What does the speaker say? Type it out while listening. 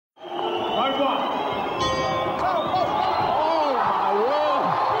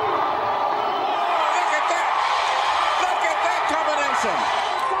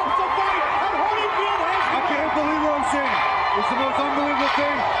It's the most unbelievable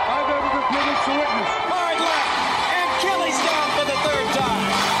thing I've ever been privileged to witness. Hard left, and Kelly's down for the third time.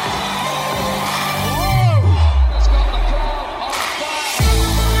 Whoa! That's got the crowd on fire.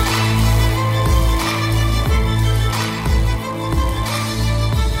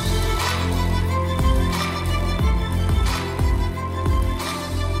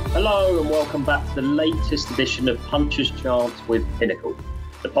 Hello and welcome back to the latest edition of Puncher's Chance with Pinnacle,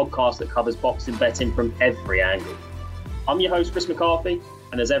 the podcast that covers boxing betting from every angle. I'm your host, Chris McCarthy,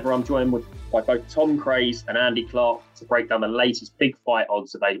 and as ever, I'm joined by both Tom Craze and Andy Clark to break down the latest big fight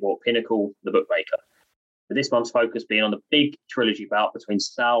odds available at Pinnacle, the bookmaker. With this month's focus being on the big trilogy bout between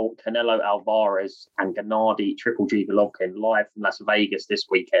Canelo Alvarez and Gennady G Golovkin live from Las Vegas this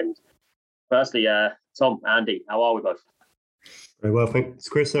weekend. Firstly, Tom, Andy, how are we both? Very well, thanks,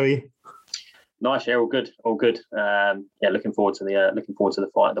 Chris. How are you? Nice, yeah, all good. Looking forward to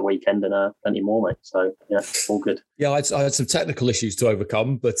the fight at the weekend and plenty more, mate. So yeah, all good. Yeah, I had some technical issues to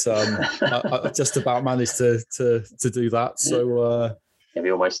overcome, but I just about managed to do that. So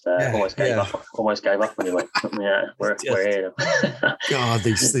we almost gave up. Almost gave up anyway. Yeah, we're here. God,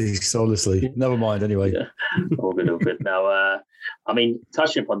 these honestly. Never mind. Anyway, all good. Now,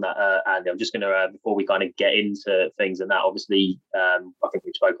 touching upon that, Andy, I'm just going to before we kind of get into things and that, obviously, I think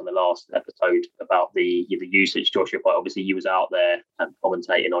we spoke on the last episode about the usage, Joshua. But obviously, you was out there and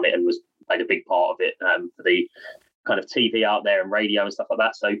commentating on it and played a big part of it for the kind of TV out there and radio and stuff like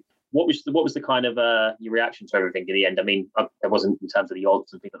that. So, what was the kind of your reaction to everything in the end? I mean, there wasn't in terms of the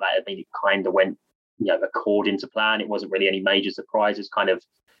odds and things like that. I mean, it kind of went according to plan. It wasn't really any major surprises. Kind of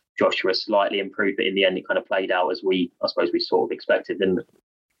Joshua slightly improved, but in the end, it kind of played out as we sort of expected, didn't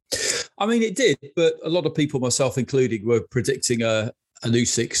it? I mean, it did, but a lot of people, myself included, were predicting a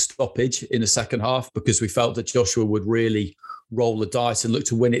Usyk stoppage in the second half because we felt that Joshua would really roll the dice and look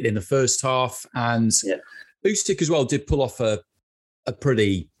to win it in the first half. And Usyk as well did pull off a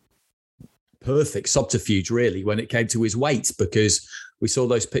pretty perfect subterfuge, really, when it came to his weight, because we saw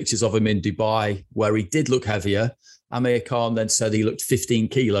those pictures of him in Dubai where he did look heavier. Amir Khan then said he looked 15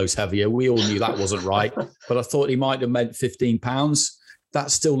 kilos heavier. We all knew that wasn't right, but I thought he might have meant 15 pounds.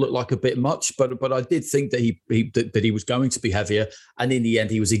 That still looked like a bit much, but I did think that he was going to be heavier. And in the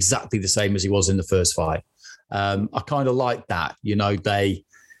end, he was exactly the same as he was in the first fight. I kind of like that.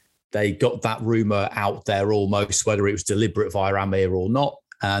 They got that rumor out there almost, whether it was deliberate via Amir or not.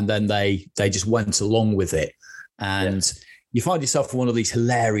 And then they just went along with it. And you find yourself in one of these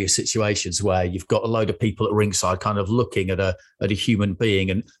hilarious situations where you've got a load of people at ringside kind of looking at a human being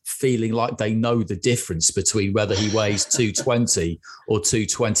and feeling like they know the difference between whether he weighs 220 or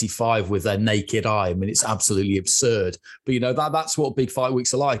 225 with their naked eye. I mean, it's absolutely absurd. But, that's what big fight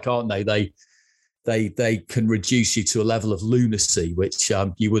weeks are like, aren't they? They can reduce you to a level of lunacy, which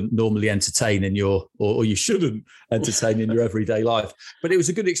you wouldn't normally entertain in your, or you shouldn't entertain in your everyday life. But it was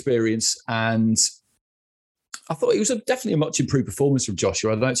a good experience, and I thought it was definitely a much improved performance from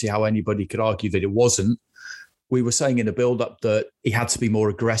Joshua. I don't see how anybody could argue that it wasn't. We were saying in the build-up that he had to be more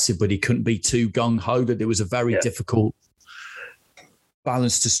aggressive, but he couldn't be too gung-ho, that it was a very difficult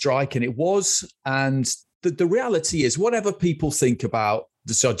balance to strike, and it was. And the reality is, whatever people think about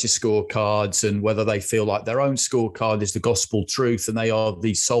the judges' scorecards and whether they feel like their own scorecard is the gospel truth and they are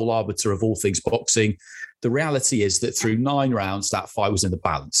the sole arbiter of all things boxing, the reality is that through 9 rounds, that fight was in the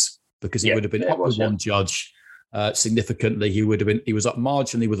balance, because he would have been up with one judge significantly. He was up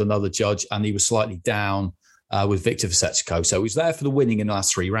marginally with another judge, and he was slightly down with Victor Vasechko. So he was there for the winning in the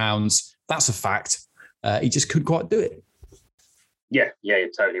last 3 rounds. That's a fact. He just couldn't quite do it. Yeah, you're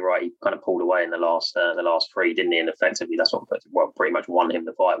totally right. He kind of pulled away in the last 3, didn't he? And effectively, that's what pretty much won him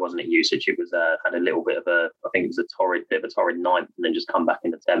the fight, wasn't it? Usage. It was had a little bit of I think it was a torrid ninth, and then just come back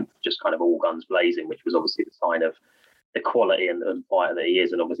in the 10th, just kind of all guns blazing, which was obviously the sign of the quality and fighter that he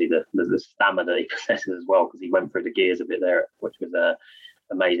is, and obviously the stamina that he possesses as well, because he went through the gears a bit there, which was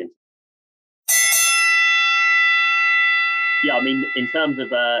amazing. Yeah, I mein, in terms of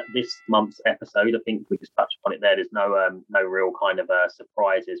this month's episode, I think we just touched upon it there. There's no real kind of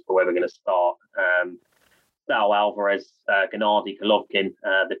surprises for where we're going to start. Alvarez, Gennady Golovkin,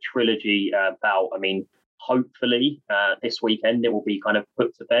 the trilogy bout. I mean, hopefully this weekend it will be kind of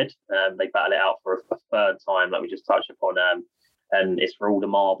put to bed. They battle it out for a third time, like we just touched upon, and it's for all the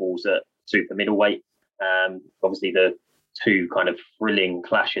marbles at super middleweight. Obviously, the 2 kind of thrilling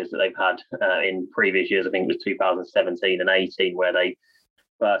clashes that they've had in previous years. I think it was 2017 and 18, where they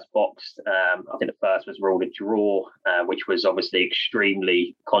first boxed. I think the first was ruled a draw, which was obviously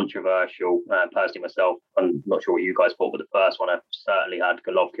extremely controversial. Personally, myself, I'm not sure what you guys thought, but the first one I certainly had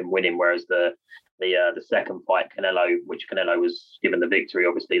Golovkin winning, whereas the second fight, Canelo, which Canelo was given the victory,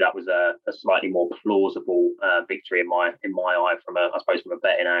 obviously that was a slightly more plausible victory in my eye from a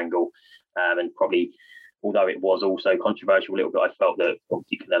betting angle, and probably, although it was also controversial a little bit, I felt that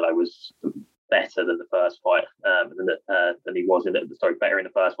obviously Canelo was better than the first fight, than he was better in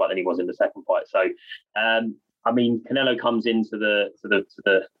the first fight than he was in the second fight. So, I mean, Canelo comes into the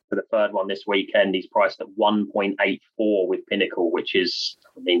third one this weekend. He's priced at 1.84 with Pinnacle, which is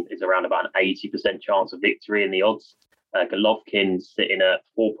around about an 80% chance of victory in the odds. Golovkin's sitting at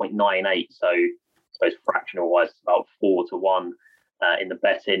 4.98, so I suppose fractional wise, about 4-1 in the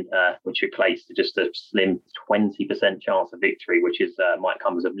betting, which equates to just a slim 20% chance of victory, which is might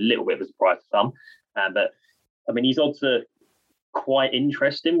come as a little bit of a surprise to some. But I mean, these odds are quite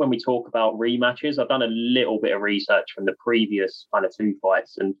interesting when we talk about rematches. I've done a little bit of research from the previous kind of two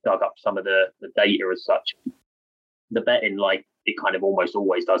fights and dug up some of the data as such. The betting, like it kind of almost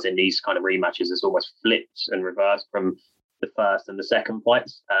always does in these kind of rematches, is almost flipped and reversed from the first and the second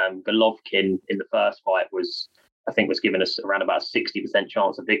fights. Golovkin in the first fight was given us around about a 60%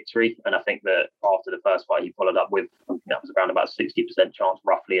 chance of victory. And I think that after the first fight, he followed up with, I think that was around about a 60% chance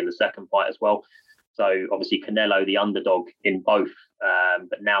roughly in the second fight as well. So obviously Canelo, the underdog in both,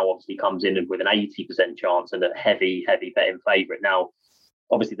 but now obviously comes in with an 80% chance and a heavy betting favourite. Now,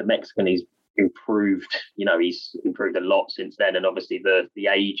 obviously the Mexican, he's improved, he's improved a lot since then. And obviously the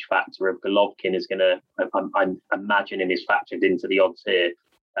age factor of Golovkin is going to, I'm imagining, is factored into the odds here.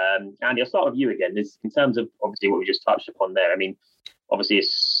 Andy, I'll start with you again. In terms of obviously what we just touched upon there. I mean, obviously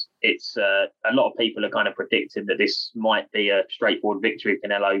it's a lot of people are kind of predicting that this might be a straightforward victory.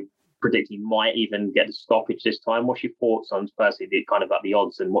 Canelo predict he might even get a stoppage this time. What's your thoughts on personally the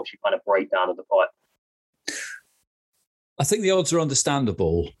odds, and what's your kind of breakdown of the fight? I think the odds are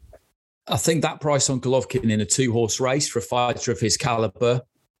understandable. I think that price on Golovkin in a 2-horse race for a fighter of his caliber,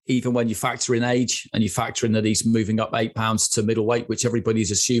 even when you factor in age and you factor in that he's moving up 8 pounds to middleweight, which everybody's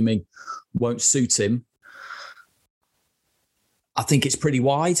assuming won't suit him, I think it's pretty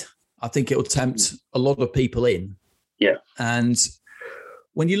wide. I think it'll tempt a lot of people in. Yeah. And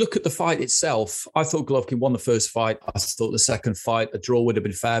when you look at the fight itself, I thought Golovkin won the first fight. I thought the second fight, a draw would have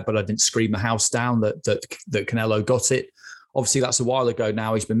been fair, but I didn't scream the house down that Canelo got it. Obviously, that's a while ago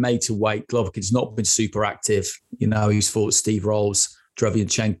now. He's been made to wait. Golovkin's not been super active. He's fought Steve Rolls,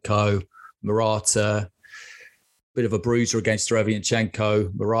 Derevyanchenko, Murata, bit of a bruiser against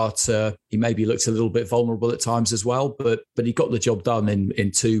Derevyanchenko. Murata, he maybe looked a little bit vulnerable at times as well, but he got the job done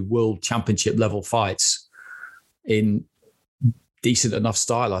in 2 world championship level fights in decent enough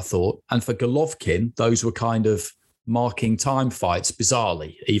style, I thought. And for Golovkin, those were kind of marking time fights,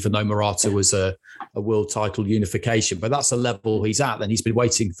 bizarrely, even though Murata was a world title unification. But that's a level he's at, and he's been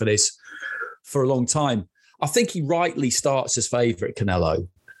waiting for this for a long time. I think he rightly starts as favourite, Canelo.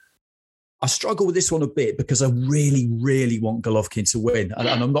 I struggle with this one a bit because I really, really want Golovkin to win, and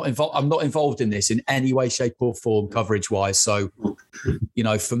I'm not involved. I'm not involved in this in any way, shape, or form, coverage-wise. So,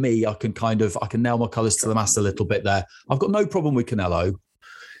 for me, I can nail my colours to the mast a little bit there. I've got no problem with Canelo,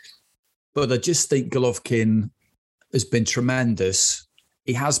 but I just think Golovkin has been tremendous.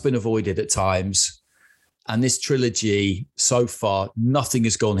 He has been avoided at times, and this trilogy so far, nothing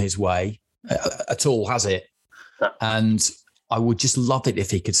has gone his way at all, has it? And I would just love it if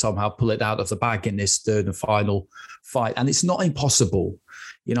he could somehow pull it out of the bag in this third and final fight. And it's not impossible.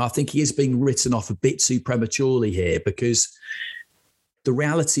 I think he is being written off a bit too prematurely here, because the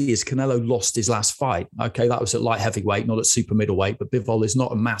reality is Canelo lost his last fight. Okay, that was at light heavyweight, not at super middleweight, but Bivol is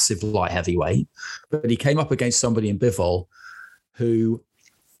not a massive light heavyweight. But he came up against somebody in Bivol who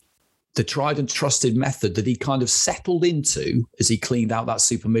the tried and trusted method that he kind of settled into as he cleaned out that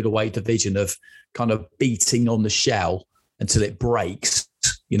super middleweight division of kind of beating on the shell until it breaks,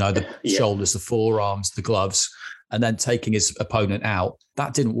 the shoulders, the forearms, the gloves, and then taking his opponent out.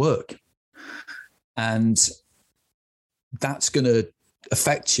 That didn't work. And that's going to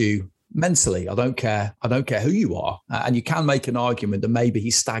affect you mentally. I don't care who you are. And you can make an argument that maybe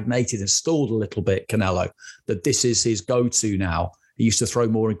he's stagnated and stalled a little bit, Canelo, that this is his go-to now. He used to throw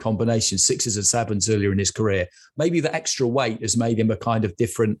more in combinations, 6s and 7s earlier in his career. Maybe the extra weight has made him a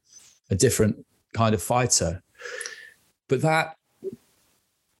different kind of fighter. But that,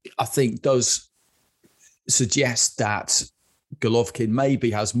 I think, does suggest that Golovkin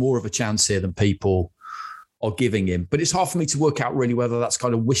maybe has more of a chance here than people are giving him. But it's hard for me to work out really whether that's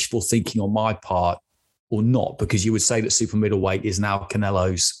kind of wishful thinking on my part or not, because you would say that super middleweight is now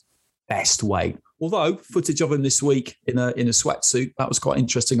Canelo's best weight. Although footage of him this week in a sweatsuit, that was quite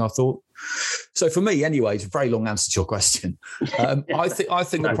interesting, I thought. So for me, anyways, very long answer to your question. I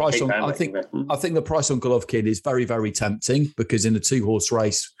think the price on I think the price on Golovkin is very, very tempting, because in a 2-horse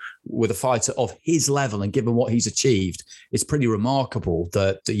race with a fighter of his level and given what he's achieved, it's pretty remarkable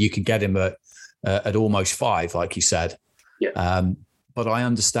that you can get him at almost 5, like you said. Yeah. But I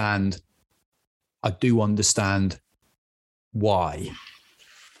do understand why.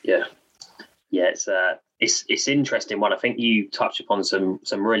 Yeah. Yeah, it's interesting one. I think you touched upon some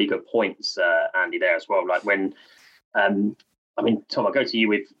really good points, Andy, there as well. Like when, Tom, I'll go to you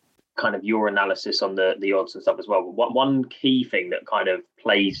with kind of your analysis on the odds and stuff as well. But one key thing that kind of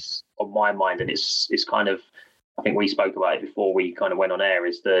plays on my mind, and it's kind of, I think we spoke about it before we kind of went on air,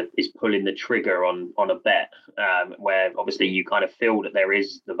 is pulling the trigger on a bet, where obviously you kind of feel that there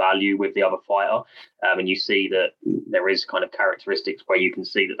is the value with the other fighter, and you see that there is kind of characteristics where you can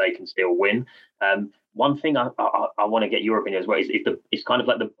see that they can still win. One thing I want to get your opinion as well is it's kind of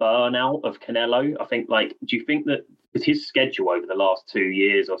like the burnout of Canelo. I think, like, do you think that with his schedule over the last 2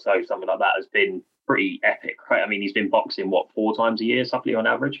 years or so, something like that has been pretty epic, right? I mean, he's been boxing 4 times a year, something on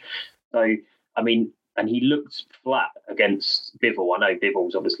average. So, I mean, and he looked flat against Bivol. I know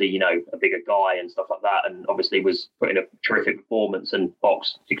Bivol's obviously, a bigger guy and stuff like that, and obviously was putting a terrific performance and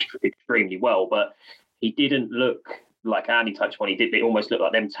boxed extremely well. But he didn't look, like Andy touched on, it almost looked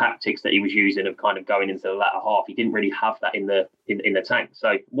like them tactics that he was using of kind of going into the latter half. He didn't really have that in the tank.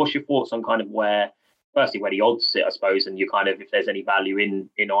 So what's your thoughts on kind of where the odds sit, I suppose, and you kind of, if there's any value in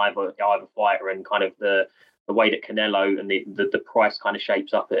either fighter, and kind of the way that Canelo and the price kind of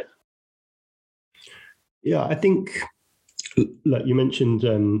shapes up it? Yeah, I think, like you mentioned,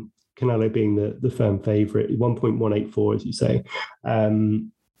 Canelo being the firm favourite, 1.184, as you say.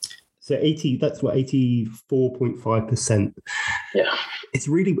 So 80, that's what, 84.5%. Yeah. It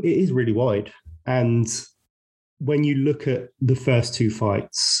is really wide. And when you look at the first 2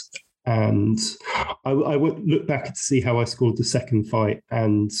 fights, and I would look back to see how I scored the second fight,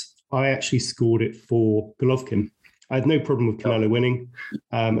 and I actually scored it for Golovkin. I had no problem with Canelo winning,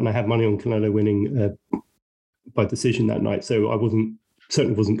 and I had money on Canelo winning by decision that night. So I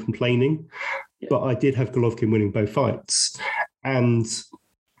certainly wasn't complaining, but I did have Golovkin winning both fights. And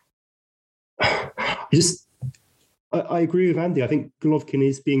I agree with Andy. I think Golovkin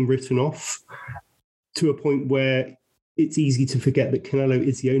is being written off to a point where it's easy to forget that Canelo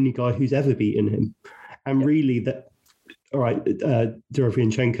is the only guy who's ever beaten him. And really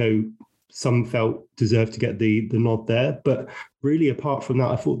Derevyanchenko, some felt deserved to get the nod there. But really, apart from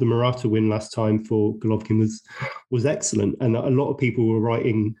that, I thought the Murata win last time for Golovkin was excellent. And a lot of people were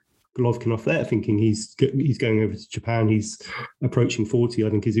writing Golovkin off there, thinking he's going over to Japan. He's approaching 40, I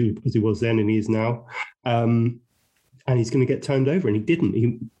think, as he was then, and he is now. And he's going to get turned over, and he didn't.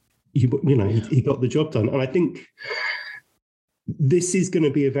 He got the job done. And I think this is going to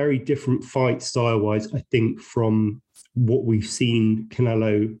be a very different fight style-wise, I think, from what we've seen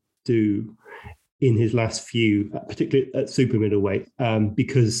Canelo do in his last few, particularly at super middleweight,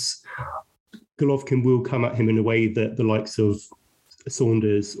 because Golovkin will come at him in a way that the likes of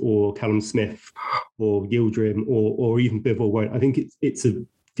Saunders or Callum Smith or Yildirim or even Bivol won't. I think it's a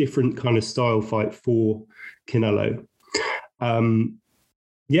different kind of style fight for Canelo.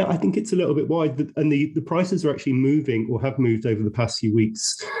 I think it's a little bit wide, and the prices are actually moving, or have moved over the past few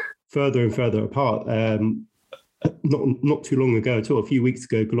weeks, further and further apart. Not too long ago at all, a few weeks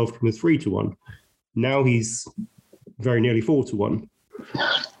ago, Golovkin was 3-1. Now he's very nearly 4-1.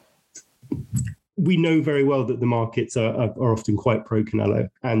 We know very well that the markets are often quite pro Canelo,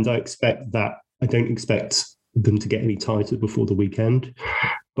 and I don't expect them to get any tighter before the weekend.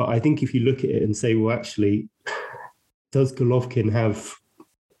 But I think if you look at it and say, well, actually, does Golovkin have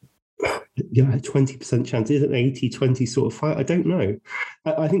a 20% chance? Is it an 80-20 sort of fight? I don't know.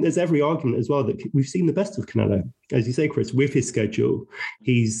 I think there's every argument as well that we've seen the best of Canelo. As you say, Chris, with his schedule,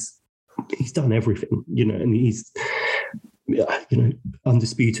 he's done everything, and he's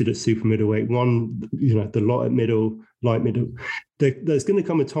undisputed at super middleweight, won, the lot at middle, light middle. There's going to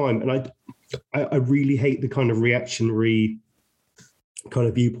come a time, and I really hate the kind of reactionary kind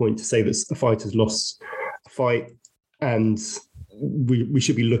of viewpoint to say that a fighter's lost a fight and we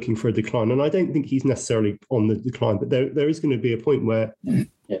should be looking for a decline. And I don't think he's necessarily on the decline, but there is going to be a point where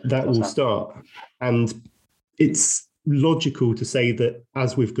that will start. And it's logical to say that,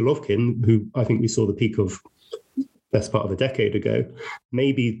 as with Golovkin, who I think we saw the peak of best part of a decade ago,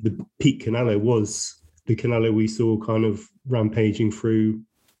 maybe the peak Canelo was the Canelo we saw kind of rampaging through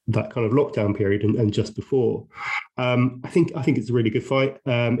that kind of lockdown period and just before. I think it's a really good fight.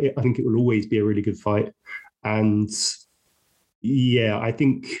 I think it will always be a really good fight. And I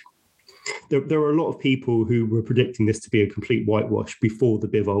think there are a lot of people who were predicting this to be a complete whitewash before the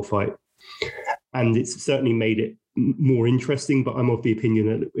Bivol fight. And it's certainly made it more interesting, but I'm of the opinion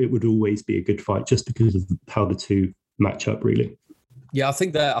that it would always be a good fight just because of how the two match up, really. Yeah, I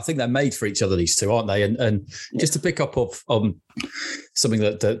think they're made for each other, these two, aren't they? And just to pick up on something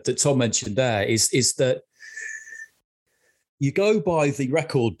that Tom mentioned there is that you go by the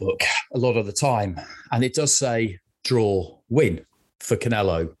record book a lot of the time, and it does say draw, win for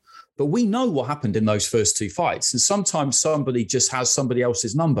Canelo. But we know what happened in those first two fights. And sometimes somebody just has somebody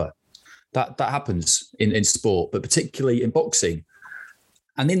else's number. That happens in sport, but particularly in boxing.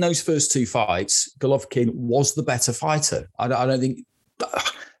 And in those first two fights, Golovkin was the better fighter. I don't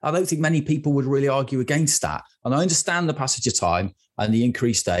think many people would really argue against that. And I understand the passage of time and the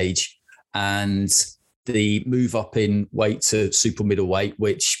increased age and the move up in weight to super middleweight,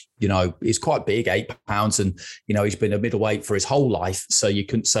 which, is quite big, 8 pounds. And, he's been a middleweight for his whole life. So you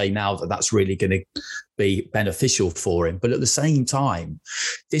couldn't say now that that's really going to be beneficial for him. But at the same time,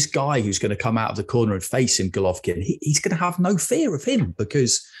 this guy who's going to come out of the corner and face him, Golovkin, he's going to have no fear of him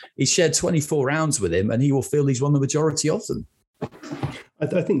because he's shared 24 rounds with him and he will feel he's won the majority of them.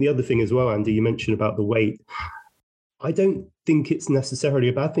 I think the other thing as well, Andy, you mentioned about the weight. I don't think it's necessarily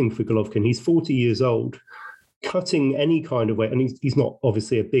a bad thing for Golovkin. He's 40 years old. Cutting any kind of weight, and he's not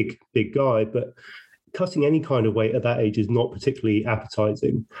obviously a big guy, but cutting any kind of weight at that age is not particularly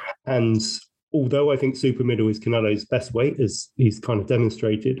appetizing. And although I think super middle is Canelo's best weight, as he's kind of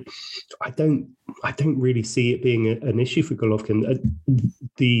demonstrated, I don't really see it being an issue for Golovkin.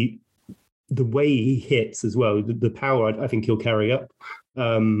 The way he hits as well, the power, I think he'll carry up.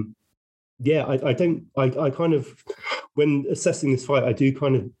 I kind of, when assessing this fight, I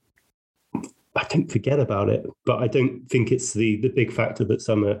don't forget about it, but I don't think it's the big factor that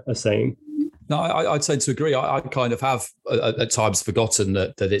some are saying. No, I'd tend to agree. I kind of have at times forgotten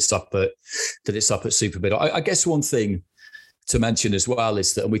that it's up at super middle. I guess one thing to mention as well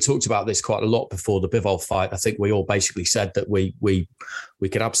is that, and we talked about this quite a lot before the Bivol fight. I think we all basically said that we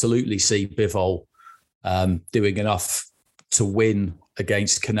could absolutely see Bivol doing enough to win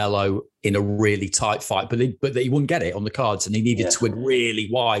against Canelo in a really tight fight, but he wouldn't get it on the cards, and he needed to win really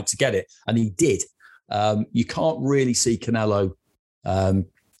wide to get it, and he did. You can't really see Canelo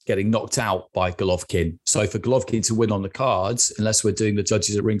getting knocked out by Golovkin. So for Golovkin to win on the cards, unless we're doing the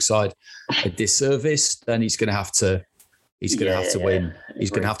judges at ringside a disservice, then he's going to have to win. He's going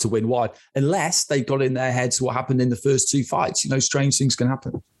to have to win wide, unless they got in their heads what happened in the first two fights. Strange things can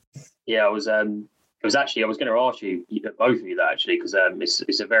happen. Yeah, I was going to ask you, both of you, that actually, because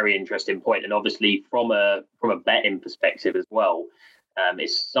it's a very interesting point, and obviously from a betting perspective as well,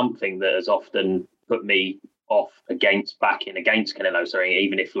 it's something that has often put me off backing against Canelo. Sorry,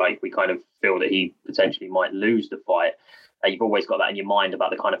 even if we kind of feel that he potentially might lose the fight, you've always got that in your mind about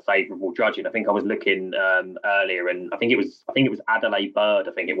the kind of favourable judging. I think I was looking earlier, and I think it was Adelaide Bird.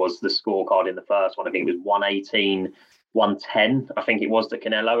 I think it was the scorecard in the first one. I think it was 118. 110, I think it was, to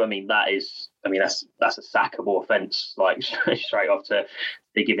Canelo. That's a sackable offence, straight off to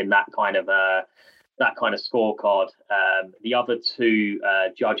be given that kind of scorecard. The other two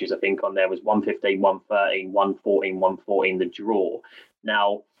judges, I think, on there was 115, 113, 114, 114, the draw.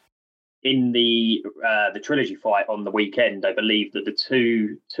 Now, in the trilogy fight on the weekend, I believe that the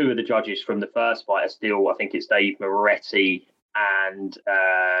two of the judges from the first fight are still, I think it's Dave Moretti, and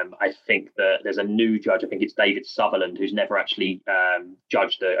I think that there's a new judge. I think it's David Sutherland, who's never actually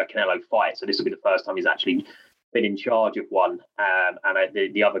judged a Canelo fight. So this will be the first time he's actually been in charge of one.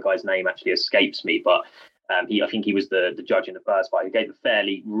 The other guy's name actually escapes me, but I think he was the judge in the first fight, who gave a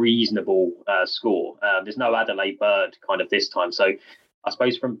fairly reasonable score. There's no Adelaide Bird kind of this time. So I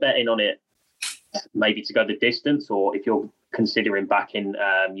suppose from betting on it, maybe to go the distance, or if you're considering backing,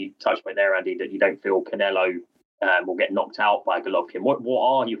 you touched on there, Andy, that you don't feel Canelo will get knocked out by Golovkin. What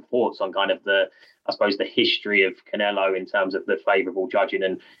are your thoughts on kind of the history of Canelo in terms of the favourable judging?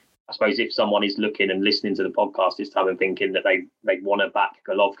 And I suppose if someone is looking and listening to the podcast this time and thinking that they want to back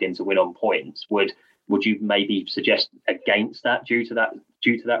Golovkin to win on points, would you maybe suggest against that due to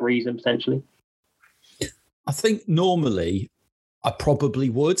that reason potentially? I think normally I probably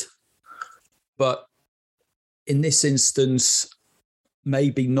would, but in this instance,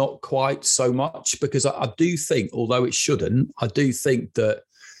 maybe not quite so much, because I do think, although it shouldn't, I do think that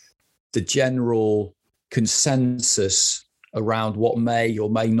the general consensus around what may or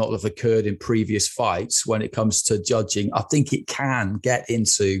may not have occurred in previous fights when it comes to judging, I think it can get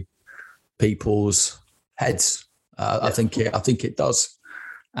into people's heads. I think it does.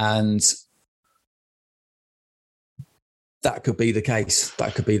 And that could be the case.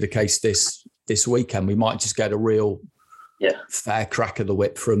 That could be the case this weekend. We might just get a real fair crack of the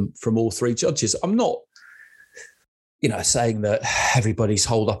whip from all three judges. I'm not, saying that everybody's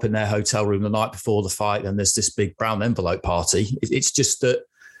holed up in their hotel room the night before the fight and there's this big brown envelope party. It's just that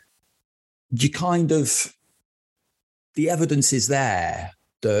you the evidence is there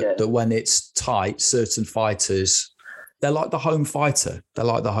that when it's tight, certain fighters, they're like the home fighter.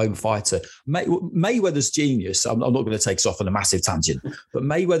 Mayweather's genius, I'm not going to take us off on a massive tangent, but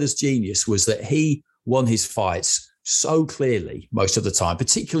Mayweather's genius was that he won his fights so clearly most of the time,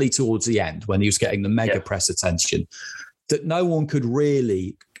 particularly towards the end when he was getting the mega press attention, that no one could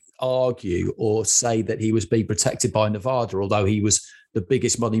really argue or say that he was being protected by Nevada, although he was the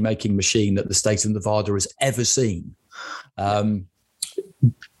biggest money-making machine that the state of Nevada has ever seen. But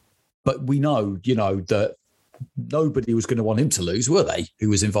we know, that nobody was going to want him to lose, were they? Who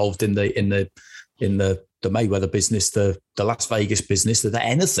was involved in the Mayweather business, the Las Vegas business,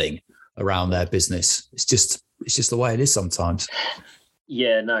 anything around their business. It's just the way it is sometimes.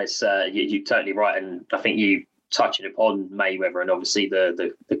 Yeah, no, it's you're totally right, and I think you touching upon Mayweather and obviously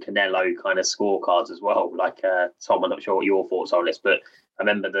the Canelo kind of scorecards as well. Like Tom, I'm not sure what your thoughts are on this, but I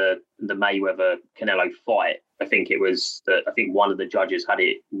remember the Mayweather Canelo fight. I think one of the judges had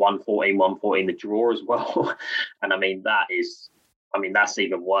it 114 the draw as well, and that's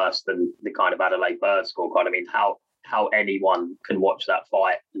even worse than the kind of Adelaide Bird scorecard. I mean, how anyone can watch that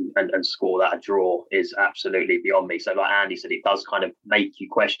fight and score that a draw is absolutely beyond me. So like Andy said, it does kind of make you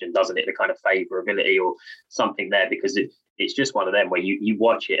question, doesn't it, the kind of favourability or something there, because it's just one of them where you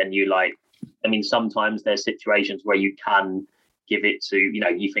watch it and you like, sometimes there's situations where you can give it to,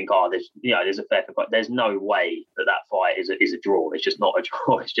 you think, there's a fair fight. There's no way that fight is a draw. It's just not a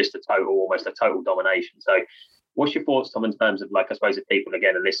draw. It's just almost a total domination. So what's your thoughts, Tom, in terms of, like, I suppose if people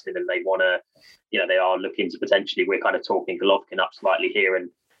again are listening and they want to, they are looking to potentially, we're kind of talking Golovkin up slightly here, and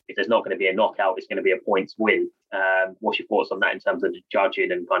if there's not going to be a knockout, it's going to be a points win. What's your thoughts on that in terms of the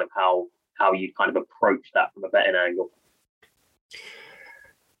judging and kind of how you kind of approach that from a betting angle?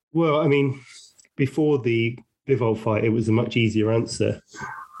 Well, before the Bivol fight, it was a much easier answer.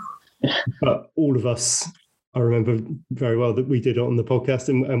 But all of us, I remember very well that we did it on the podcast,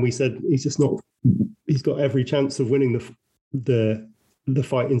 and we said he's got every chance of winning the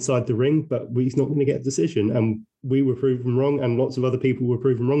fight inside the ring, but he's not going to get a decision. And we were proven wrong, and lots of other people were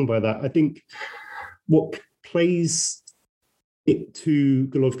proven wrong by that. I think what plays it to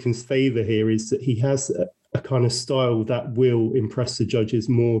Golovkin's favour here is that he has a kind of style that will impress the judges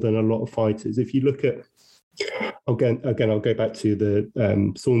more than a lot of fighters. If you look at, I'll go back to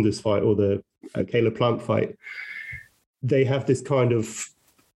the Saunders fight or the Caleb Plant fight. They have this kind of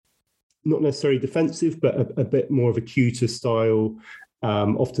not necessarily defensive, but a bit more of a cuter style,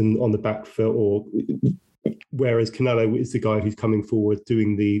 often on the back foot, or whereas Canelo is the guy who's coming forward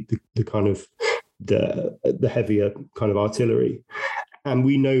doing the kind of the heavier kind of artillery. And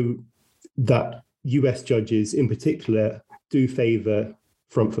we know that US judges in particular do favour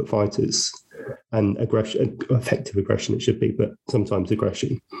front foot fighters and aggression, effective aggression it should be, but sometimes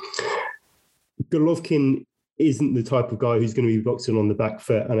aggression. Golovkin isn't the type of guy who's going to be boxing on the back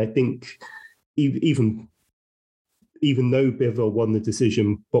foot. And I think even though Bivol won the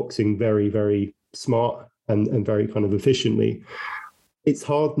decision boxing very, very smart and very kind of efficiently, it's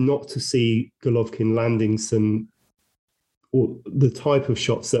hard not to see Golovkin landing or the type of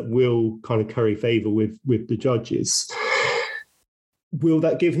shots that will kind of curry favour with the judges. Will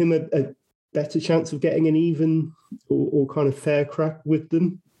that give him a better chance of getting an even or kind of fair crack with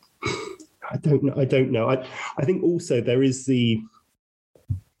them? I don't know. I think also there is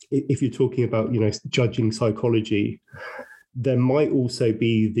if you're talking about, judging psychology, there might also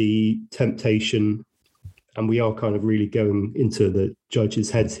be the temptation, and we are kind of really going into the judges'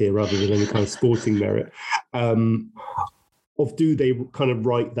 heads here rather than any kind of sporting merit, of do they kind of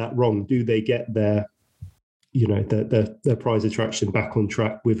right that wrong? Do they get their prize attraction back on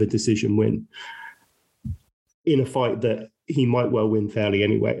track with a decision win in a fight that he might well win fairly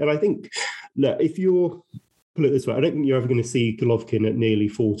anyway? And I think, look, put it this way, I don't think you're ever going to see Golovkin at nearly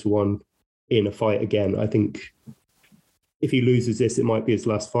 4-1 in a fight again. I think if he loses this, it might be his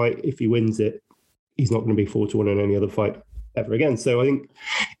last fight. If he wins it, he's not going to be 4-1 in any other fight ever again. So I think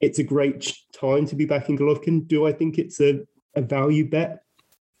it's a great time to be backing Golovkin. Do I think it's a value bet?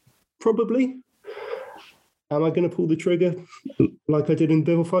 Probably. Am I going to pull the trigger like I did in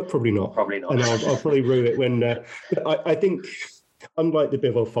the Bivol fight? Probably not. And I'll probably rue it when... I think, unlike the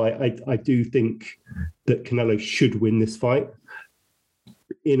Bivol fight, I do think that Canelo should win this fight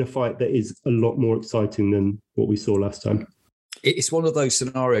in a fight that is a lot more exciting than what we saw last time. It's one of those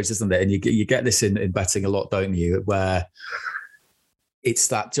scenarios, isn't it? And you get this in betting a lot, don't you? Where it's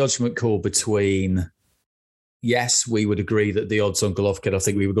that judgment call between yes, we would agree that the odds on Golovkin, I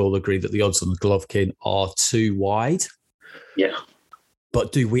think we would all agree that the odds on Golovkin are too wide. Yeah.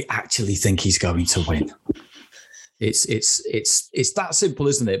 But do we actually think he's going to win? It's that simple,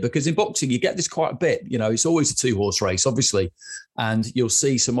 isn't it? Because in boxing, you get this quite a bit. You know, it's always a 2-horse race, obviously. And you'll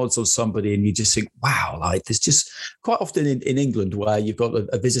see some odds on somebody and you just think, wow, like there's just quite often in England where you've got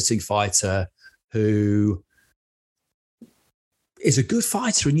a visiting fighter who is a good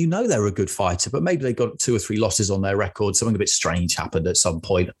fighter and you know they're a good fighter, but maybe they got 2 or 3 losses on their record. Something a bit strange happened at some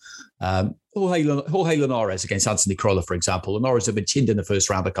point. Jorge Linares against Anthony Crolla, for example. Linares had been chinned in the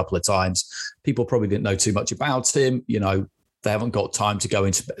first round a couple of times. People probably didn't know too much about him. You know, they haven't got time to go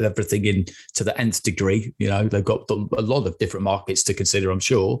into everything in to the nth degree. You know, they've got a lot of different markets to consider, I'm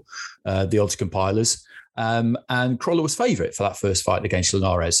sure, the odds compilers. And Crolla was favourite for that first fight against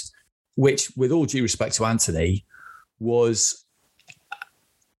Linares, which, with all due respect to Anthony, was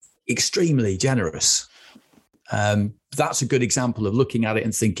extremely generous. That's a good example of looking at it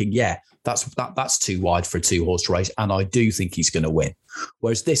and thinking, yeah, that's too wide for a 2-horse race, and I do think he's going to win.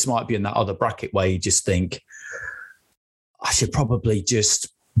 Whereas this might be in that other bracket where you just think, I should probably just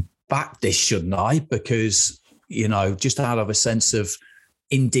back this, shouldn't I? Because, you know, just out of a sense of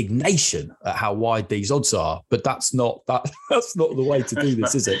indignation at how wide these odds are. But that's not the way to do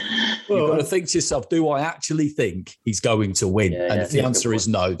this, is it? You've got to think to yourself, do I actually think he's going to win? And if the answer is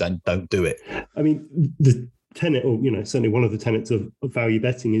no, then don't do it. I mean, the tenet, or, you know, certainly one of the tenets of value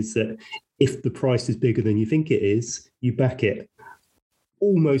betting is that if the price is bigger than you think it is, you back it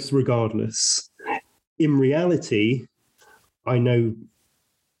almost regardless. In reality, I know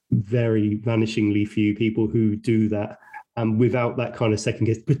very vanishingly few people who do that, and without that kind of second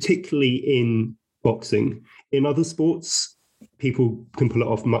guess, particularly in boxing. In other sports, people can pull it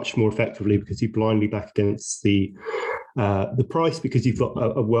off much more effectively because you blindly back against the price, because you've got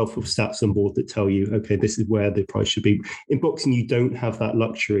a wealth of stats on board that tell you, okay, this is where the price should be. In boxing, you don't have that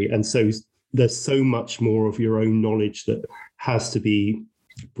luxury. And so there's so much more of your own knowledge that has to be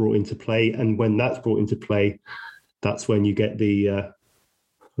brought into play. And when that's brought into play, that's when you get the, I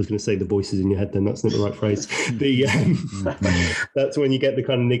was going to say the voices in your head, then that's not the right phrase. That's when you get the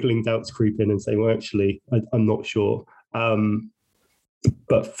kind of niggling doubts creep in and say, well, actually, I'm not sure.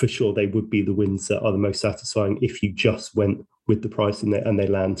 But for sure, they would be the wins that are the most satisfying if you just went with the price and they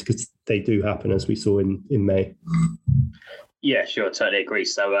land, because they do happen, as we saw in May. Yeah, sure, totally agree.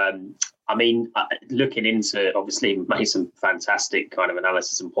 So, I mean, looking into, obviously, made some fantastic kind of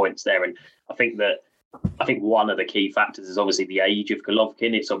analysis and points there, and I think one of the key factors is obviously the age of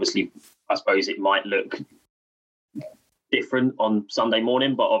Golovkin. It's obviously, I suppose, it might look different on Sunday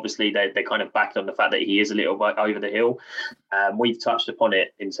morning, but obviously they kind of backed on the fact that he is a little bit over the hill. We've touched upon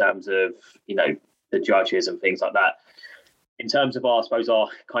it in terms of, you know, the judges and things like that. In terms of our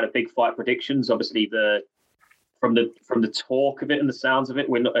kind of big fight predictions, obviously from the talk of it and the sounds of it,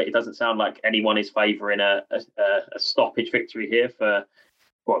 it doesn't sound like anyone is favouring a stoppage victory here for,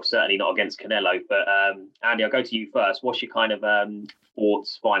 well, certainly not against Canelo. But Andy, I'll go to you first. What's your kind of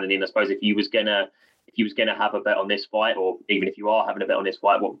thoughts finally? And I suppose if you was gonna have a bet on this fight, or even if you are having a bet on this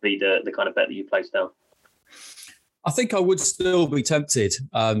fight, what would be the kind of bet that you place down? I think I would still be tempted,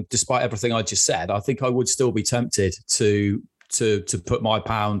 despite everything I just said. I think I would still be tempted to put my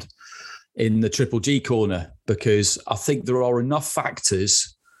pound in the Triple G corner, because I think there are enough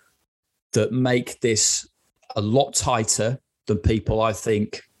factors that make this a lot tighter than people, I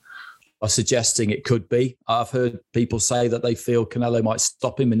think, are suggesting it could be. I've heard people say that they feel Canelo might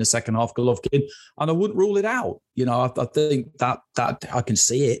stop him in the second half, Golovkin, and I wouldn't rule it out. You know, I think that I can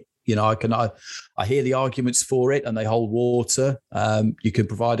see it. You know, I hear the arguments for it, and they hold water. You can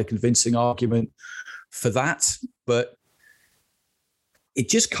provide a convincing argument for that, but it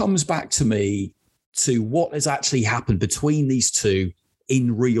just comes back to me to what has actually happened between these two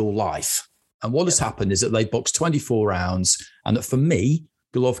in real life. And what has happened is that they boxed 24 rounds, and that for me,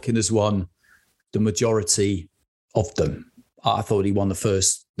 Golovkin has won the majority of them. I thought he won the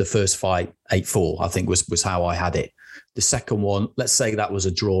first fight 8-4, I think was how I had it. The second one, let's say that was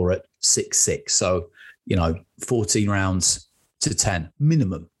a draw at 6-6. So, you know, 14 rounds to 10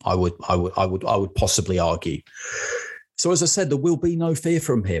 minimum, I would possibly argue. So as I said, there will be no fear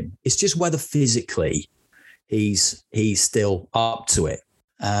from him. It's just whether physically he's still up to it.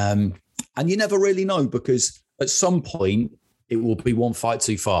 And you never really know, because at some point it will be one fight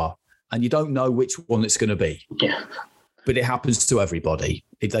too far, and you don't know which one it's going to be. Yeah. But it happens to everybody.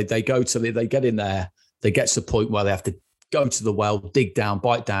 They get in there, they get to the point where they have to go to the well, dig down,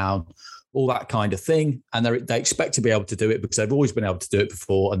 bite down, all that kind of thing. And they expect to be able to do it because they've always been able to do it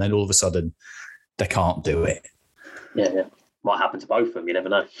before. And then all of a sudden they can't do it. Yeah. might happen to both of them. You never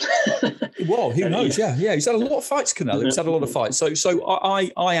know. Well, who knows? Yeah. He's had a lot of fights, Canelo. He's had a lot of fights. So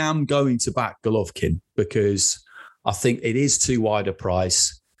I am going to back Golovkin because I think it is too wide a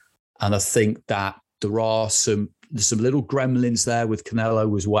price, and I think that there are some little gremlins there with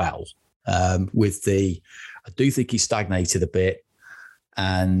Canelo as well. I do think he stagnated a bit,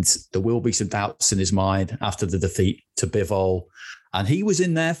 and there will be some doubts in his mind after the defeat to Bivol. And he was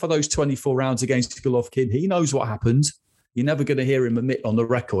in there for those 24 rounds against Golovkin. He knows what happened. You're never going to hear him admit on the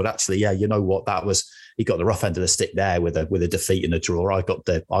record, actually, yeah, you know what, he got the rough end of the stick there with a defeat and a draw. I got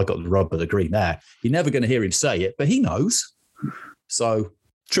the rub of the green there. You're never going to hear him say it, but he knows. So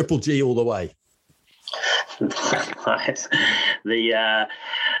Triple G all the way. Right. The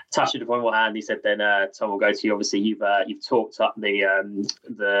touching upon what Andy said, then Tom, will go to you. Obviously, you've talked up the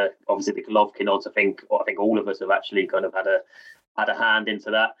obviously the Golovkin odds. I think all of us have actually kind of had a hand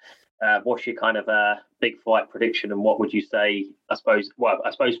into that. What's your kind of big fight prediction, and what would you say? I suppose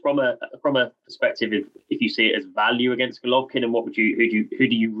from a perspective, if you see it as value against Golovkin, and who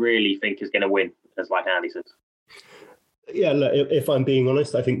do you really think is going to win? As like Andy says. Yeah, look, if I'm being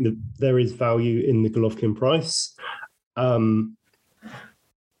honest, I think that there is value in the Golovkin price.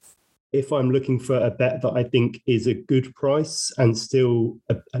 If I'm looking for a bet that I think is a good price and still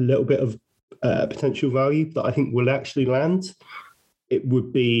a little bit of potential value that I think will actually land, it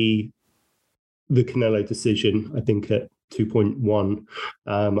would be the Canelo decision, I think, at 2.1.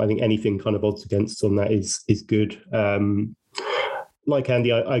 I think anything kind of odds against on that is good. Like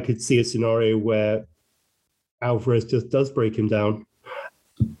Andy, I could see a scenario where Alvarez just does break him down.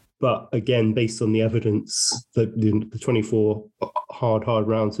 But again, based on the evidence, the 24 hard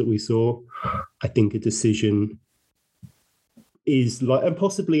rounds that we saw, I think a decision is like, and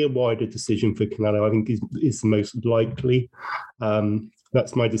possibly a wider decision for Canelo, I think is the most likely.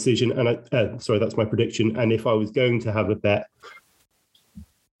 That's my decision, and that's my prediction. And if I was going to have a bet,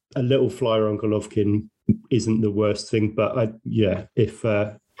 a little flyer on Golovkin isn't the worst thing. But if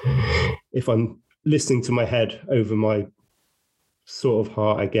I'm listening to my head over my sort of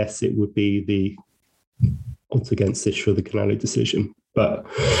heart, I guess it would be the odds against this for the Canelo decision. But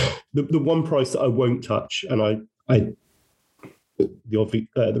the one price that I won't touch, and the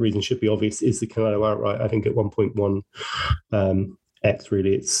reason should be obvious, is the Canelo outright. I think at 1.1 X,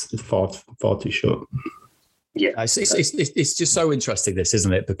 really, it's far too short. Yeah, it's just so interesting, this,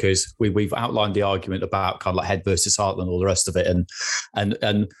 isn't it? Because we've outlined the argument about kind of like head versus heart and all the rest of it, and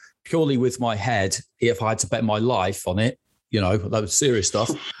purely with my head, if I had to bet my life on it, that was serious stuff.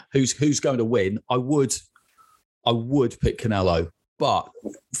 Who's going to win? I would pick Canelo, but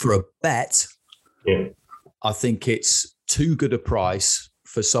for a bet, I think it's too good a price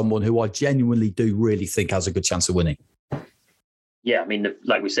for someone who I genuinely do really think has a good chance of winning. Yeah, I mean,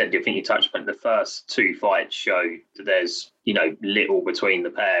 like we said, I think you touched on the first two fights show that there's, little between the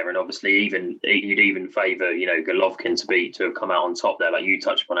pair. And obviously you'd even favour, Golovkin to have come out on top there. Like you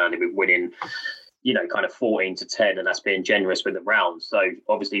touched upon, Andy, with winning, kind of 14-10, and that's being generous with the rounds. So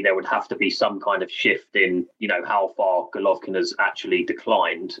obviously there would have to be some kind of shift in, how far Golovkin has actually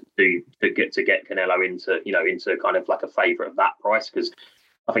declined to get Canelo into kind of like a favourite of that price. Because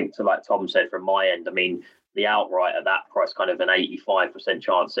I think, to like Tom said, from my end, I mean, the outright at that price, kind of an 85%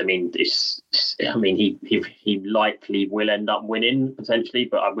 chance. I mean, he likely will end up winning potentially,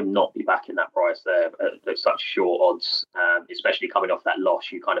 but I would not be backing that price there at such short odds, especially coming off that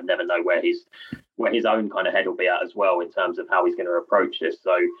loss. You kind of never know where his own kind of head will be at as well in terms of how he's going to approach this.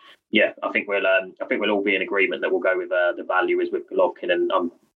 So yeah, I think we'll all be in agreement that we'll go with the value is with Golovkin, and I'm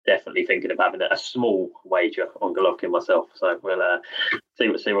definitely thinking of having a small wager on Golovkin myself. So we'll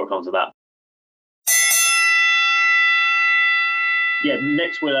see what comes of that. Yeah,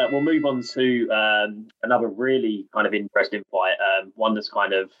 next we'll move on to another really kind of interesting fight, one that's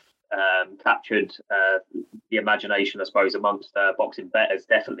kind of captured the imagination, I suppose, amongst boxing bettors,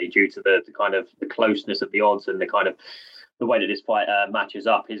 definitely due to the kind of the closeness of the odds and the kind of the way that this fight matches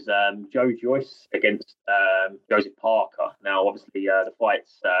up, is Joe Joyce against Joseph Parker. Now, obviously, the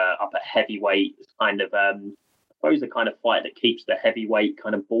fight's up at heavyweight. It's kind of I suppose the kind of fight that keeps the heavyweight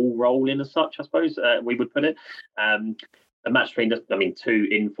kind of ball rolling, as such, I suppose we would put it. A match between two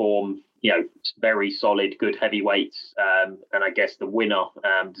in-form, very solid, good heavyweights. And I guess the winner,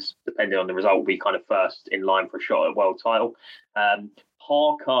 depending on the result, will be kind of first in line for a shot at world title.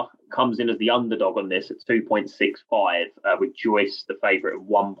 Parker comes in as the underdog on this at 2.65, with Joyce the favourite at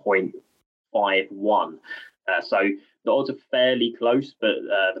 1.51. So the odds are fairly close, but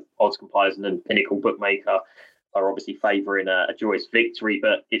the odds compilers and Pinnacle bookmaker are obviously favouring a Joyce victory,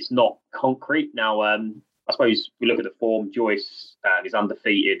 but it's not concrete. Now, I suppose we look at the form. Joyce, his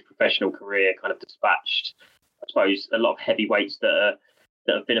undefeated professional career, kind of dispatched suppose, a lot of heavyweights that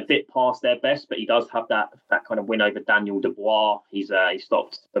have been a bit past their best, but he does have that kind of win over Daniel Dubois. He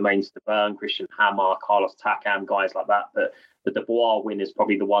stopped Bermain Stavern, Christian Hammer, Carlos Takam, guys like that. But the Dubois win is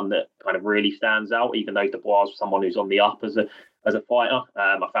probably the one that kind of really stands out, even though Dubois is someone who's on the up as a fighter.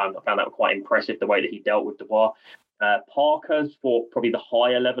 I found that quite impressive, the way that he dealt with Dubois. Parker's for probably the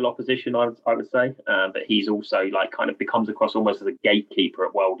higher level opposition, I would say, but he's also kind of becomes across almost as a gatekeeper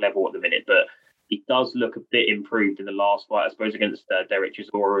at world level at the minute. But he does look a bit improved in the last fight, I suppose, against Derek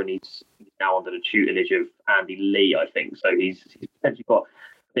Chisora, and he's now under the tutelage of Andy Lee, I think. So he's potentially got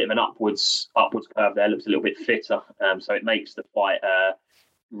a bit of an upwards curve there. Looks a little bit fitter, so it makes the fight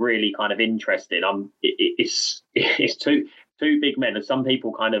really kind of interesting. It's two big men, and some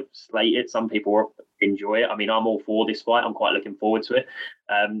people kind of slate it, some people enjoy it. I mean, I'm all for this fight. I'm quite looking forward to it.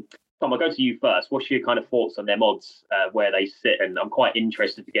 Tom, I'll go to you first. What's your kind of thoughts on them odds, where they sit? And I'm quite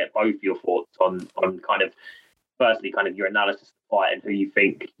interested to get both your thoughts on kind of, firstly, kind of your analysis of the fight and who you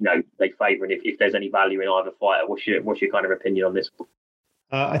think they favour, and if there's any value in either fighter. What's your kind of opinion on this?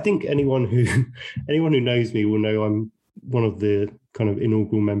 I think anyone who knows me will know I'm one of the kind of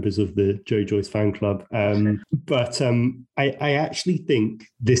inaugural members of the Joe Joyce fan club. But I actually think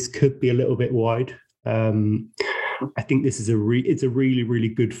this could be a little bit wide. I think this is it's a really, really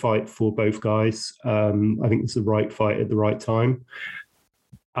good fight for both guys. I think it's the right fight at the right time.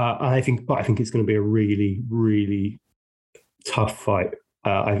 I think it's going to be a really, really tough fight.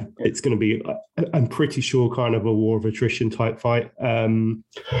 It's going to be, I'm pretty sure, kind of a war of attrition type fight.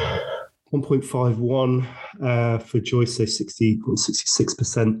 1.51 for Joyce, so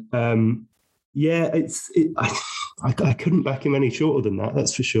 66%. I couldn't back him any shorter than that.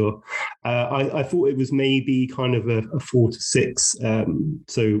 That's for sure. I thought it was maybe kind of a 4 to 6, so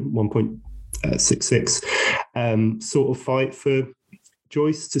 1.66 sort of fight for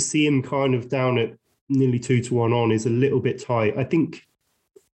Joyce. To see him kind of down at nearly 2-1 on is a little bit tight. I think,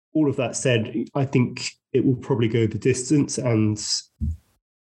 all of that said, I think it will probably go the distance, and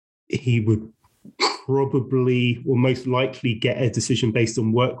he would probably or most likely get a decision based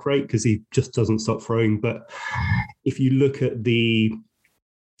on work rate, because he just doesn't stop throwing. But if you look at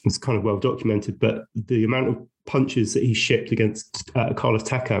it's kind of well documented, but the amount of punches that he shipped against Carlos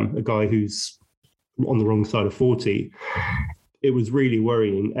Takam, a guy who's on the wrong side of 40, it was really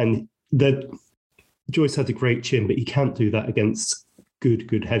worrying. And Joyce has a great chin, but he can't do that against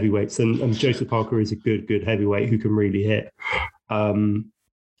good heavyweights. And Joseph Parker is a good heavyweight who can really hit. I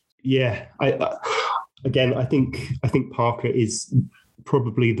think Parker is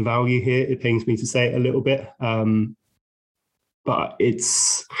probably the value here. It pains me to say it a little bit, but I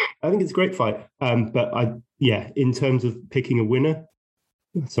think it's a great fight. In terms of picking a winner,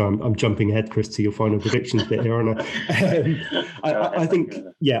 so I'm jumping ahead, Chris, to your final predictions bit here, aren't I? I think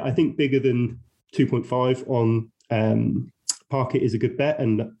bigger than 2.5 on Parker is a good bet,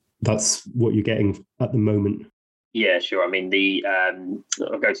 and that's what you're getting at the moment. Yeah, sure. I mean,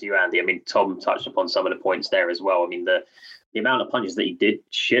 I'll go to you, Andy. I mean, Tom touched upon some of the points there as well. I mean, the amount of punches that he did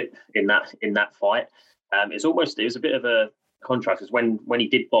ship in that fight, it was a bit of a contrast, because when he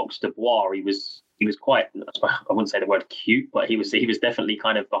did box Dubois, he was quite, I wouldn't say the word cute, but he was definitely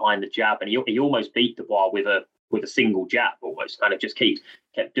kind of behind the jab, and he almost beat Dubois with a single jab, almost kind of just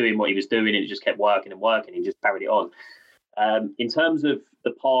kept doing what he was doing, and it just kept working and working. He just carried it on. In terms of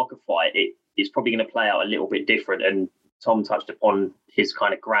the Parker fight, it's probably going to play out a little bit different. And Tom touched upon his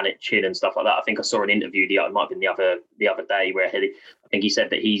kind of granite chin and stuff like that. I think I saw an interview it might have been the other day, where I think he said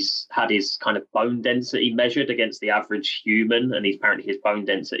that he's had his kind of bone density measured against the average human, and apparently his bone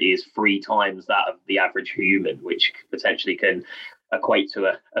density is 3 times that of the average human, which potentially can equate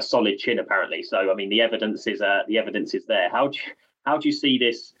to a solid chin, apparently. So I mean, the evidence is there. How do you see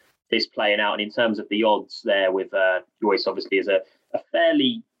this playing out? And in terms of the odds there, with Joyce obviously is a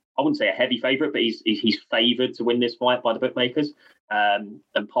fairly, I wouldn't say a heavy favourite, but he's favoured to win this fight by the bookmakers. And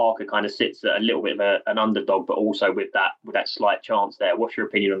Parker kind of sits at a little bit of an underdog, but also with that slight chance there. What's your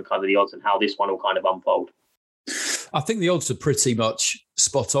opinion on kind of the odds and how this one will kind of unfold? I think the odds are pretty much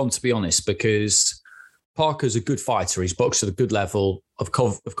spot on, to be honest, because Parker's a good fighter. He's boxed at a good level. Of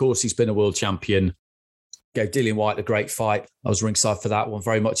course, he's been a world champion. Gave Dillian Whyte a great fight. I was ringside for that one.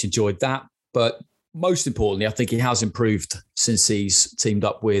 Very much enjoyed that. But most importantly, I think he has improved since he's teamed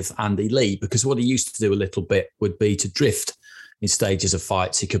up with Andy Lee, because what he used to do a little bit would be to drift in stages of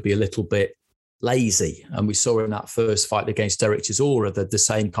fights. He could be a little bit lazy. And we saw in that first fight against Derek Chisora that the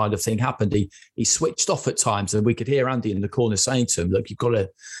same kind of thing happened. He switched off at times, and we could hear Andy in the corner saying to him, look, you've got to,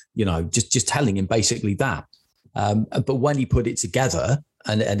 just telling him basically that. But when he put it together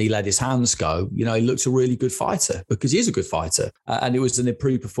and he let his hands go, he looks a really good fighter because he is a good fighter. And it was an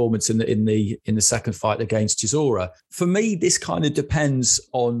improved performance in the second fight against Chisora. For me, this kind of depends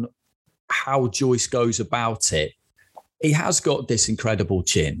on how Joyce goes about it. He has got this incredible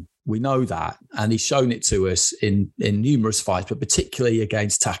chin. We know that. And he's shown it to us in numerous fights, but particularly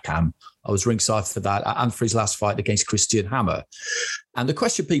against Takam. I was ringside for that and for his last fight against Christian Hammer. And the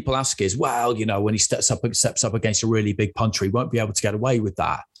question people ask is, well, when he steps up against a really big puncher, he won't be able to get away with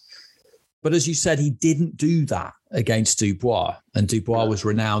that. But as you said, he didn't do that against Dubois. And Dubois was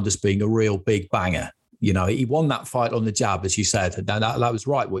renowned as being a real big banger. He won that fight on the jab, as you said. Now, that was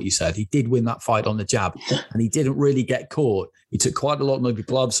right what you said. He did win that fight on the jab, and he didn't really get caught. He took quite a lot of the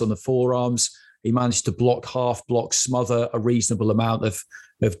gloves on the forearms. He managed to half block, smother a reasonable amount of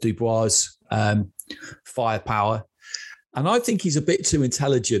Dubois' firepower. And I think he's a bit too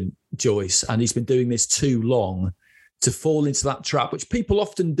intelligent, Joyce, and he's been doing this too long to fall into that trap, which people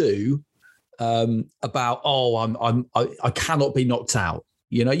often do about, I cannot be knocked out.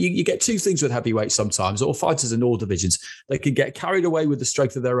 You get two things with heavyweights sometimes, or fighters in all divisions. They can get carried away with the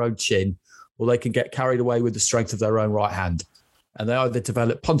strength of their own chin, or they can get carried away with the strength of their own right hand. And they either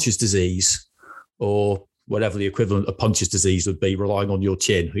develop puncher's disease or whatever the equivalent of puncher's disease would be, relying on your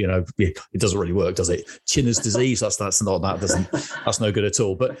chin. It doesn't really work, does it? Chinner's disease, that's no good at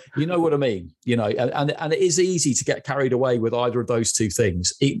all. But you know what I mean? And it is easy to get carried away with either of those two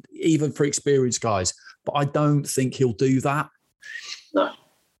things, even for experienced guys. But I don't think he'll do that. No.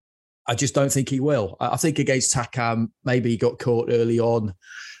 I just don't think he will. I think against Takam, maybe he got caught early on.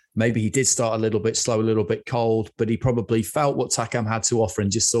 Maybe he did start a little bit slow, a little bit cold, but he probably felt what Takam had to offer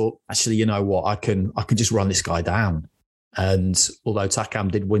and just thought, actually, you know what, I can just run this guy down. And although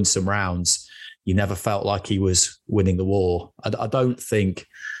Takam did win some rounds, you never felt like he was winning the war. I don't think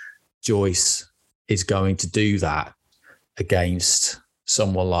Joyce is going to do that against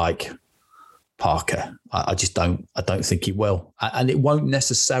someone like Parker. I just don't. I don't think he will, and it won't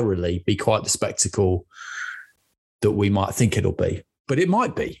necessarily be quite the spectacle that we might think it'll be. But it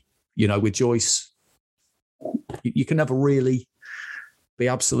might be. With Joyce, you can never really be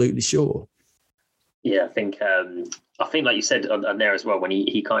absolutely sure. Yeah, I think like you said on there as well, when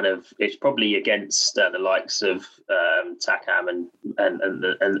he kind of, it's probably against the likes of Takam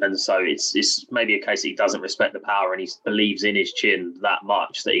and so it's maybe a case that he doesn't respect the power and he believes in his chin that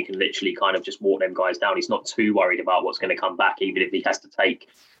much that he can literally kind of just walk them guys down. He's not too worried about what's going to come back, even if he has to take,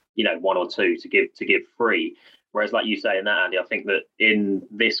 one or two to give three. Whereas, like you say in that, Andy, I think that in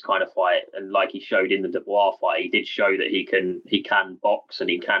this kind of fight, and like he showed in the Dubois fight, he did show that he can box and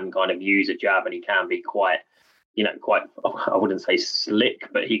he can kind of use a jab and he can be quite, I wouldn't say slick,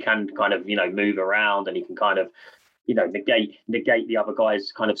 but he can kind of, move around and he can kind of, negate the other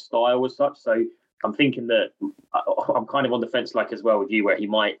guy's kind of style as such. So I'm thinking that I'm kind of on the fence, like as well with you, where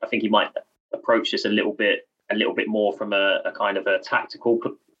I think he might approach this a little bit more from a kind of a tactical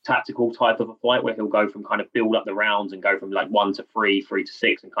type of a fight, where he'll go from kind of build up the rounds and go from like 1 to 3, 3 to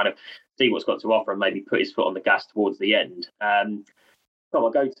 6, and kind of see what's got to offer and maybe put his foot on the gas towards the end. So I'll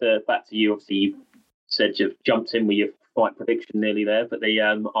go back to you. Obviously, you said you've jumped in with your fight prediction nearly there, but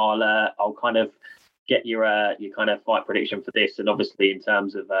I'll kind of get your kind of fight prediction for this, and obviously in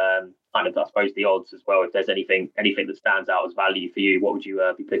terms of kind of I suppose the odds as well. If there's anything that stands out as value for you, what would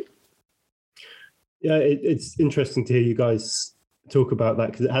you be picking? Yeah, it's interesting to hear you guys talk about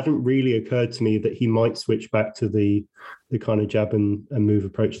that, because it hadn't really occurred to me that he might switch back to the kind of jab and move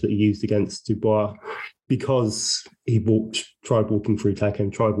approach that he used against Dubois, because he tried walking through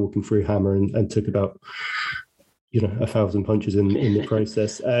Takam, tried walking through Hammer, and took about 1,000 punches in the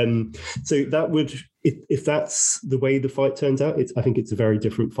process. So that would, if that's the way the fight turns out, I think it's a very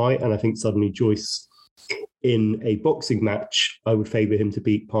different fight, and I think suddenly Joyce in a boxing match, I would favour him to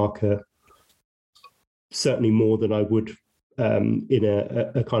beat Parker certainly more than I would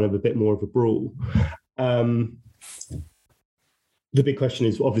in a kind of a bit more of a brawl. The big question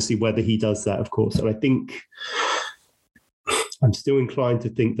is obviously whether he does that, of course. And I think I'm still inclined to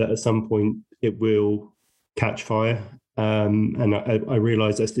think that at some point it will catch fire. And I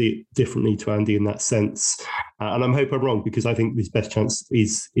realise I see it differently to Andy in that sense. And I hope I'm wrong, because I think his best chance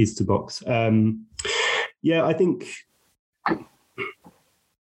is to box. I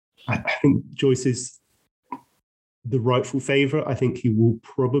think Joyce is the rightful favourite. I think he will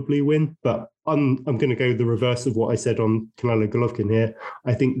probably win, but I'm going to go the reverse of what I said on Canelo Golovkin here.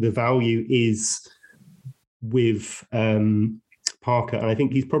 I think the value is with Parker, and I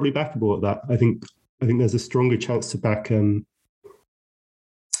think he's probably backable at that. I think there's a stronger chance to back,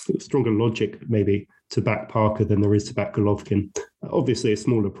 stronger logic maybe to back Parker than there is to back Golovkin. Obviously a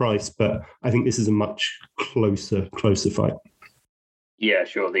smaller price, but I think this is a much closer fight. Yeah,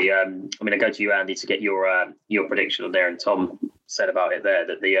 sure. I go to you, Andy, to get your prediction on there, and Tom said about it there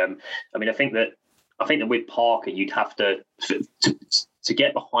that I think that with Parker, you'd have to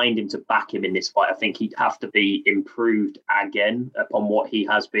get behind him to back him in this fight. I think he'd have to be improved again upon what he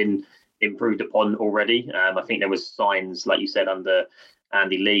has been improved upon already. I think there was signs, like you said, under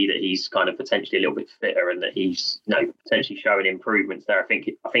Andy Lee, that he's kind of potentially a little bit fitter and that he's potentially showing improvements there. I think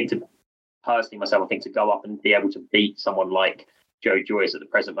to personally myself, I think to go up and be able to beat someone like Joe Joyce at the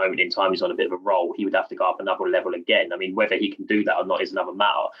present moment in time, he's on a bit of a roll. He would have to go up another level again. I mean, whether he can do that or not is another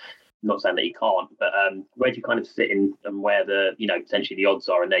matter. I'm not saying that he can't, but where do you kind of sit in and where the potentially the odds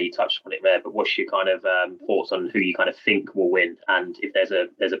are? And there you touched on it there, but what's your kind of thoughts on who you kind of think will win, and if there's a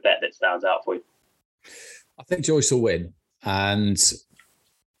bet that stands out for you? I think Joyce will win, and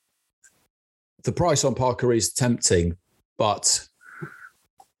the price on Parker is tempting, but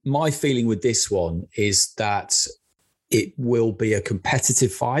my feeling with this one is that it will be a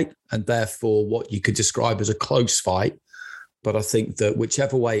competitive fight and therefore what you could describe as a close fight. But I think that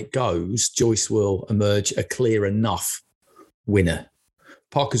whichever way it goes, Joyce will emerge a clear enough winner.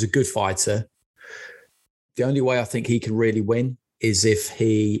 Parker's a good fighter. The only way I think he can really win is if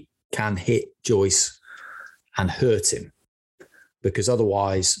he can hit Joyce and hurt him, because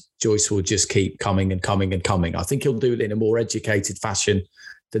otherwise Joyce will just keep coming and coming and coming. I think he'll do it in a more educated fashion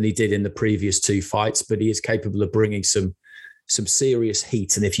than he did in the previous two fights, but he is capable of bringing some serious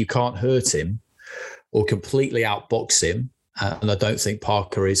heat. And if you can't hurt him or completely outbox him, and I don't think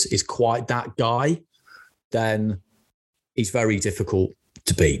Parker is quite that guy, then he's very difficult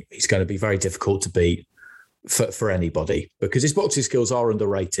to beat. He's going to be very difficult to beat for anybody, because his boxing skills are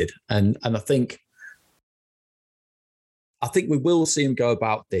underrated. And I think we will see him go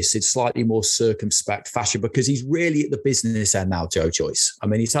about this in slightly more circumspect fashion, because he's really at the business end now, Joe Joyce. I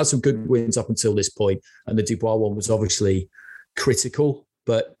mean, he's had some good wins up until this point, and the Dubois one was obviously critical.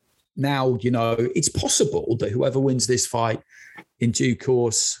 But now, it's possible that whoever wins this fight in due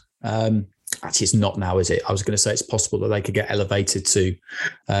course, actually it's not now, is it? I was going to say it's possible that they could get elevated to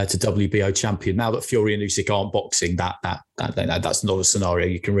WBO champion. Now that Fury and Usyk aren't boxing, that's not a scenario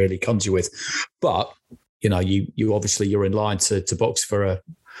you can really conjure with. But you obviously you're in line to box for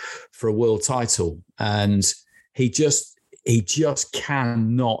a world title, and he just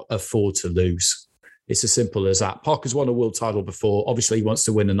cannot afford to lose. It's as simple as that. Parker's won a world title before. Obviously, he wants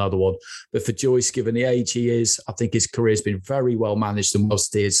to win another one. But for Joyce, given the age he is, I think his career's been very well managed and well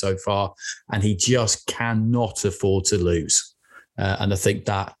steered so far, and he just cannot afford to lose. And I think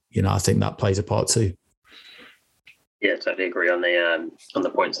that plays a part too. Yeah, totally agree on the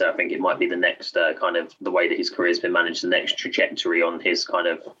points there. I think it might be the next kind of the way that his career's been managed, the next trajectory on his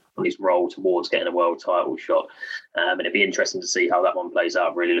role towards getting a world title shot. And it'd be interesting to see how that one plays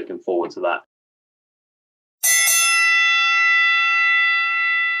out. Really looking forward to that.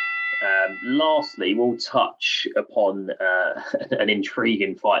 Lastly, we'll touch upon an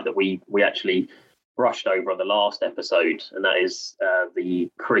intriguing fight that we actually brushed over on the last episode, and that is the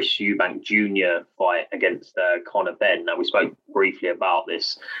Chris Eubank Jr. fight against Conor Benn. Now, we spoke briefly about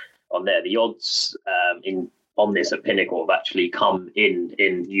this on there. The odds on this at Pinnacle have actually come in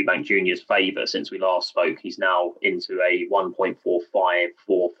Eubank Jr.'s favour since we last spoke. He's now into a 1.45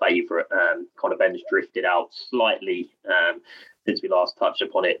 for favourite. Conor Benn's drifted out slightly since we last touched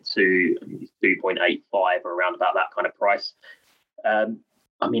upon it to 2.85 or around about that kind of price. I'm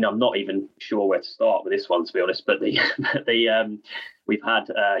not even sure where to start with this one, to be honest. But we've had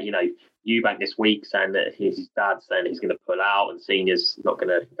Eubank this week saying that his dad's saying he's going to pull out, and Senior's not going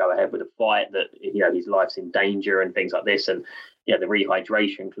to go ahead with the fight. That his life's in danger and things like this. And the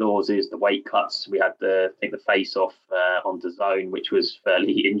rehydration clauses, the weight cuts. We had the face off on DAZN, which was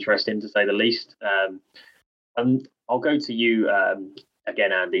fairly interesting to say the least. And I'll go to you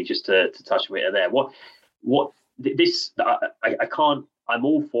again, Andy, just to touch on it there. What this I can't. I'm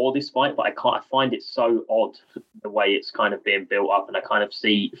all for this fight, but I find it so odd the way it's kind of being built up, and I kind of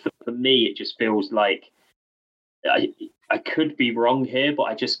see, for me, it just feels like I could be wrong here,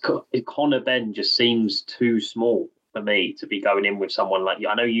 but Conor Benn just seems too small for me to be going in with someone like you.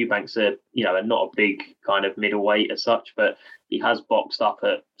 I know Eubank's not a big kind of middleweight as such, but he has boxed up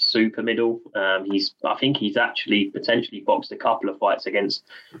at super middle. I think he's actually potentially boxed a couple of fights against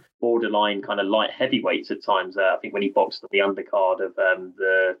borderline kind of light heavyweights at times. I think when he boxed at the undercard of I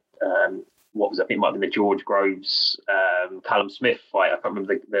think it might have been the George Groves Callum Smith fight. I can't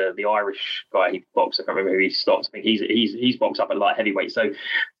remember the Irish guy he boxed. I can't remember who he stopped. I think he's boxed up at light heavyweight. So to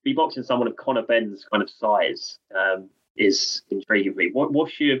be boxing someone of Conor Benn's kind of size is intriguing me.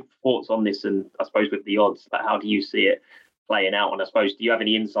 What's your thoughts on this? And I suppose with the odds, how do you see it playing out. And I suppose, do you have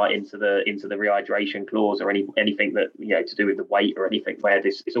any insight into the rehydration clause or anything that, you know, to do with the weight or anything, where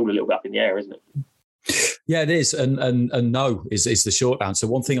it's all a little bit up in the air, isn't it? Yeah, it is, and no is the short answer.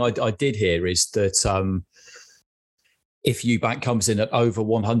 One thing I did hear is that if Eubank comes in at over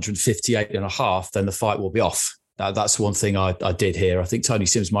 158.5, then the fight will be off. That's one thing I did hear. I think Tony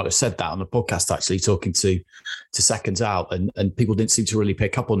Sims might have said that on the podcast, actually, talking to Seconds Out, and people didn't seem to really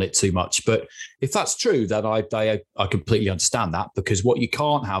pick up on it too much. But if that's true, then I completely understand that, because what you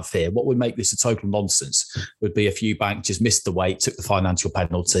can't have here, what would make this a total nonsense, would be if Eubank just missed the weight, took the financial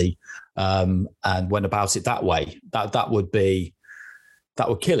penalty, and went about it that way. That would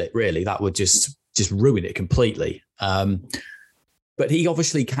kill it, really. That would just ruin it completely. But he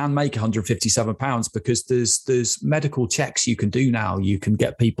obviously can make £157 because there's medical checks you can do now. You can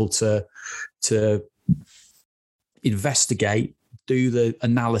get people to investigate, do the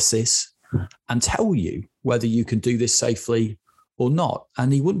analysis, and tell you whether you can do this safely or not.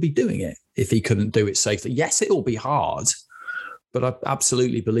 And he wouldn't be doing it if he couldn't do it safely. Yes, it will be hard, but I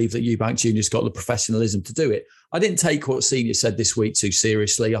absolutely believe that Eubank Jr.'s got the professionalism to do it. I didn't take what Senior said this week too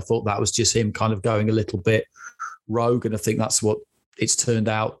seriously. I thought that was just him kind of going a little bit rogue, and I think that's what it's turned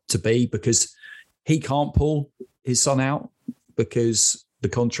out to be, because he can't pull his son out because the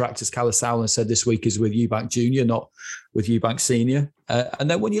contract, as Kalle Sauerland said this week, is with Eubank Jr., not with Eubank Senior. And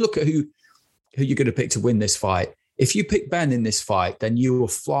then when you look at who you're going to pick to win this fight, if you pick Ben in this fight, then you are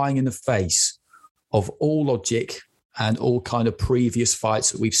flying in the face of all logic and all kind of previous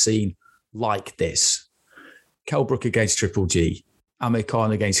fights that we've seen like this. Kell Brook against Triple G, Amir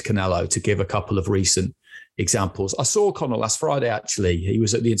Khan against Canelo, to give a couple of recent examples. I saw Conor last Friday, actually. He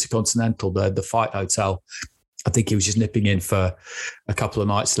was at the Intercontinental, the fight hotel. I think he was just nipping in for a couple of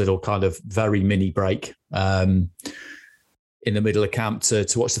nights, little kind of very mini break in the middle of camp to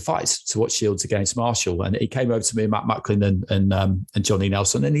watch the fights, to watch Shields against Marshall. And he came over to me, Matt Macklin and Johnny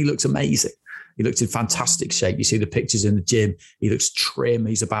Nelson, and he looked amazing. He looked in fantastic shape. You see the pictures in the gym. He looks trim.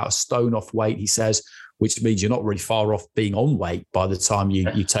 He's about a stone off weight, he says, which means you're not really far off being on weight by the time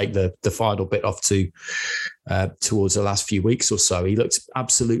you take the final bit off towards the last few weeks or so. He looked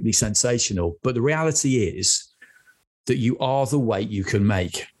absolutely sensational. But the reality is that you are the weight you can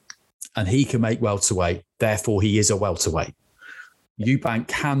make, and he can make welterweight. Therefore, he is a welterweight. Eubank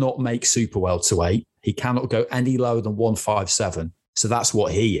cannot make super welterweight. He cannot go any lower than 157. So that's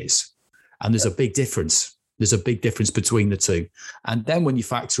what he is. And there's a big difference. There's a big difference between the two. And then when you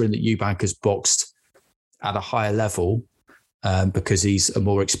factor in that Eubank has boxed at a higher level, because he's a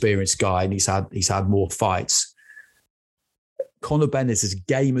more experienced guy and he's had more fights, Conor Benn is as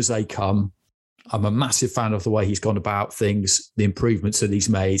game as they come. I'm a massive fan of the way he's gone about things, the improvements that he's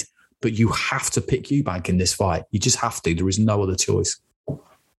made, but you have to pick Eubank in this fight. You just have to. There is no other choice.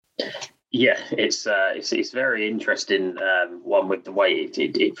 Yeah, it's very interesting one with the way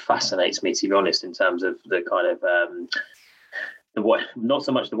it fascinates me, to be honest, in terms of the kind of the way, not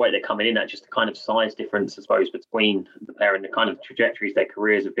so much the way they're coming in at, just the kind of size difference, I suppose, between the pair and the kind of trajectories their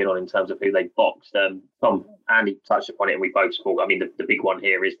careers have been on in terms of who they boxed. Tom, Andy touched upon it, and we both spoke. I mean, the big one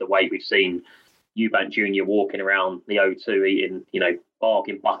here is the way we've seen Eubank Jr. walking around the O2 eating,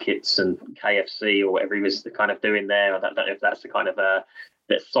 bargain buckets and KFC or whatever he was kind of doing there. I don't know if that's the kind of the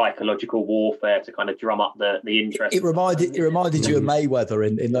psychological warfare to kind of drum up the interest. It reminded you of Mayweather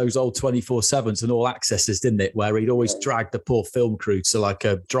in those old 24/7s and all accesses, didn't it? Where he'd always drag the poor film crew to like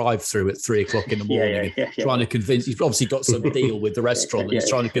a drive-through at 3:00 in the morning, trying to convince. He's obviously got some deal with the restaurant, and he's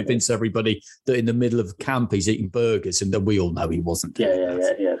trying to convince everybody that in the middle of camp he's eating burgers, and then we all know he wasn't. Yeah.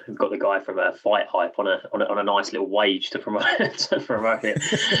 We've got the guy from Fight Hype on a nice little wage to promote it.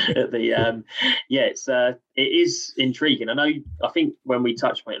 It is intriguing. I think when we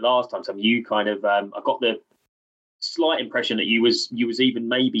touched on it last time, you kind of I got the slight impression that you was even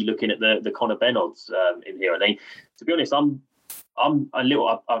maybe looking at the Conor Benn odds in here. And to be honest, I'm a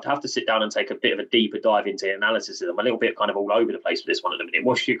little. I'd have to sit down and take a bit of a deeper dive into the analysis. I'm a little bit kind of all over the place with this one at the minute.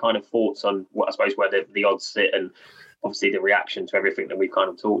 What's your kind of thoughts on what I suppose where the odds sit, and obviously the reaction to everything that we've kind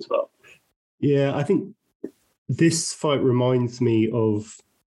of talked about? Yeah, I think this fight reminds me of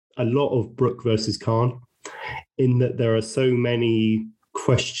a lot of Brook versus Khan, in that there are so many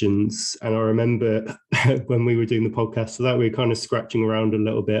questions. And I remember when we were doing the podcast for that, we were kind of scratching around a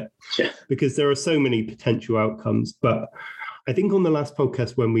little bit because there are so many potential outcomes. But I think on the last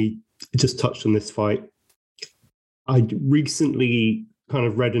podcast, when we just touched on this fight, I recently kind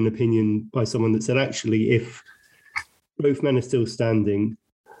of read an opinion by someone that said, actually, if both men are still standing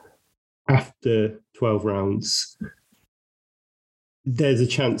after 12 rounds, there's a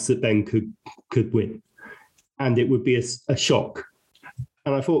chance that Ben could win. And it would be a shock.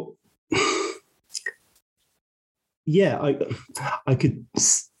 And I thought, yeah, I could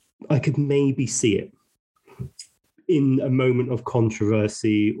maybe see it in a moment of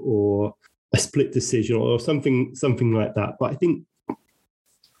controversy or a split decision or something like that. But I think,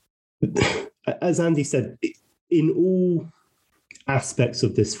 as Andy said, in all aspects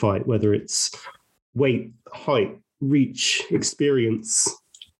of this fight, whether it's weight, height, reach, experience,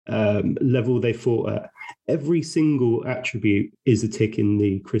 level they fought at, every single attribute is a tick in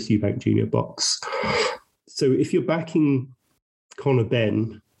the Chris Eubank Jr. box. So if you're backing Conor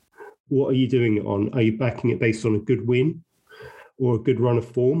Benn, what are you doing it on? Are you backing it based on a good win or a good run of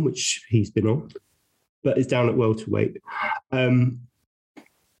form, which he's been on, but is down at welterweight?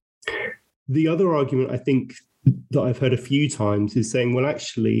 The other argument I think that I've heard a few times is saying, well,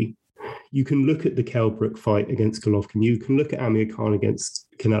 actually, you can look at the Kell Brook fight against Golovkin. You can look at Amir Khan against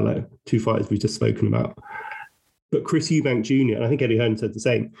Canelo, two fighters we've just spoken about. But Chris Eubank Jr., and I think Eddie Hearn said the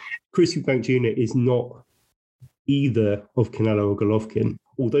same, Chris Eubank Jr. is not either of Canelo or Golovkin.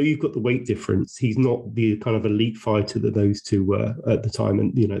 Although you've got the weight difference, he's not the kind of elite fighter that those two were at the time.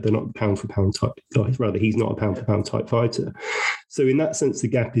 And, they're not pound for pound type, rather, he's not a pound for pound type fighter. So in that sense, the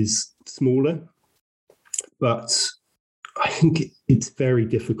gap is smaller. But I think it's very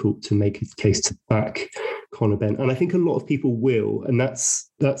difficult to make a case to back Conor Benn. And I think a lot of people will. And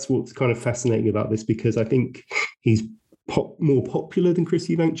that's what's kind of fascinating about this, because I think he's more popular than Chris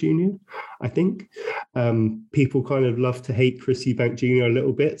Eubank Jr., I think. People kind of love to hate Chris Eubank Jr. a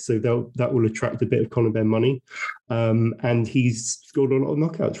little bit, so that will attract a bit of Conor Benn money. And he's scored a lot of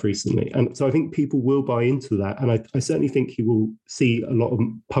knockouts recently. And so I think people will buy into that. And I certainly think he will see a lot of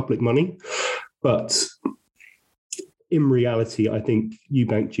public money. But in reality, I think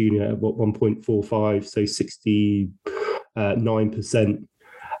Eubank Jr. at 1.45, so 69%,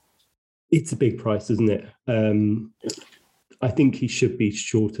 it's a big price, isn't it? I think he should be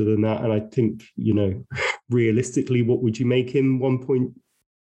shorter than that. And I think, realistically, what would you make him?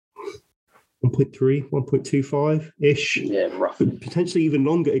 1.3, 1.25-ish? Yeah, roughly. Potentially even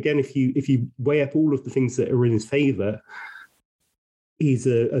longer. Again, if you weigh up all of the things that are in his favour, he's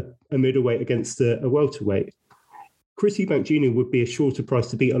a middleweight against a welterweight. Chris Eubank Jr. would be a shorter price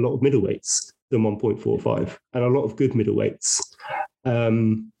to beat a lot of middleweights than 1.45, and a lot of good middleweights.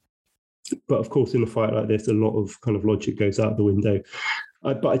 But of course, in a fight like this, a lot of kind of logic goes out the window.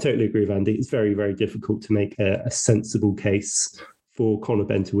 But I totally agree with Andy. It's very, very difficult to make a sensible case for Conor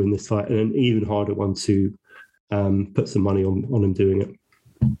Benn to win this fight, and an even harder one to put some money on him doing it.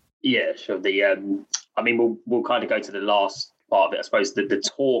 Yeah, sure. We'll kind of go to the last part of it. I suppose the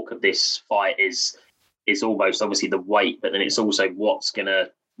talk of this fight is almost obviously the weight, but then it's also what's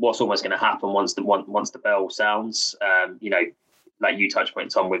almost gonna happen once the bell sounds. Like you touched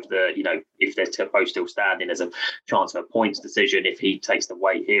point, Tom, with the, if they're both still standing, there's a chance of a points decision. If he takes the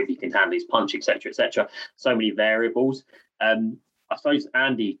weight here, if he can handle his punch, etc., etc. So many variables. I suppose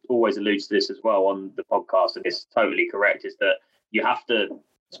Andy always alludes to this as well on the podcast, and it's totally correct, is that you have to,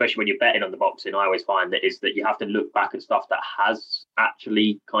 especially when you're betting on the boxing, I always find that you have to look back at stuff that has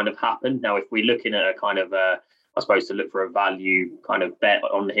actually kind of happened. Now, if we're looking at a kind of, I suppose, to look for a value kind of bet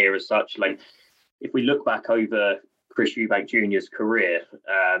on here as such, like if we look back over Chris Eubank Jr.'s career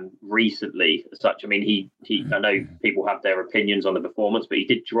recently, as such, I mean, he I know people have their opinions on the performance, but he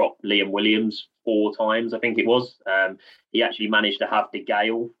did drop Liam Williams 4 times, I think it was. He actually managed to have De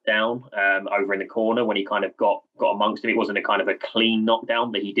Gale down over in the corner when he kind of got amongst him. It wasn't a kind of a clean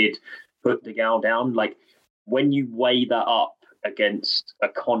knockdown, but he did put De Gale down. Like, when you weigh that up against a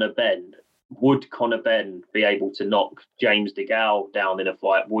Conor Benn, would Conor Benn be able to knock James De Gale down in a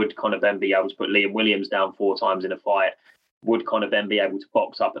fight? Would Conor Benn be able to put Liam Williams down 4 times in a fight? Would Conor Benn be able to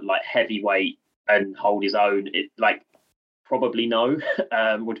box up at like heavyweight and hold his own? Probably no,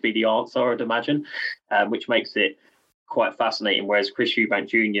 would be the answer, I'd imagine, which makes it quite fascinating. Whereas Chris Eubank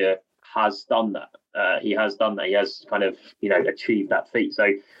Jr. has done that. He has done that. He has kind of, achieved that feat. So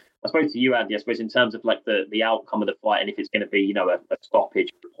I suppose to you, Andy, I suppose in terms of like the outcome of the fight, and if it's going to be, a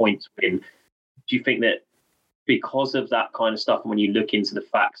stoppage, points win, do you think that because of that kind of stuff, and when you look into the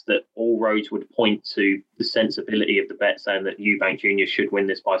facts, that all roads would point to the sensibility of the bet saying that Eubank Jr. should win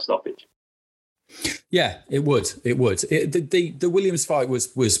this by stoppage? Yeah, it would. The Williams fight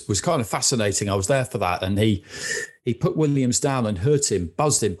was kind of fascinating. I was there for that, and he put Williams down and hurt him,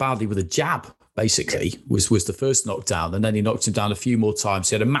 buzzed him badly with a jab. Basically, was the first knockdown, and then he knocked him down a few more times.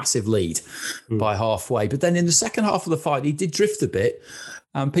 He had a massive lead by halfway, but then in the second half of the fight, he did drift a bit,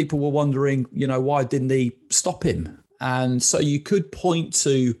 and people were wondering, why didn't he stop him? And so you could point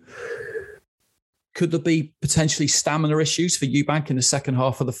to, could there be potentially stamina issues for Eubank in the second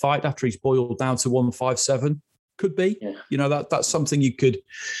half of the fight after he's boiled down to 157? Could be. Yeah. That's something you could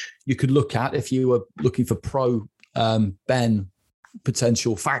look at if you were looking for pro Ben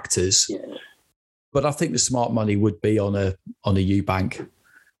potential factors. Yeah. But I think the smart money would be on a Eubank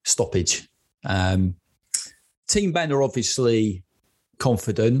stoppage. Team Ben are obviously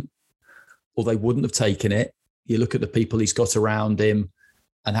confident, or they wouldn't have taken it. You look at the people he's got around him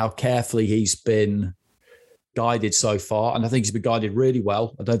and how carefully he's been guided so far. And I think he's been guided really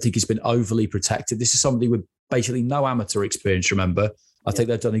well. I don't think he's been overly protected. This is somebody with basically no amateur experience, remember. I think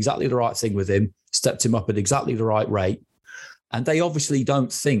they've done exactly the right thing with him, stepped him up at exactly the right rate. And they obviously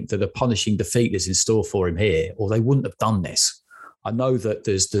don't think that a punishing defeat is in store for him here, or they wouldn't have done this. I know that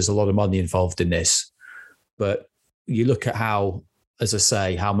there's a lot of money involved in this, but you look at how, as I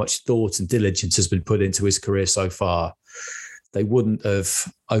say, how much thought and diligence has been put into his career so far. They wouldn't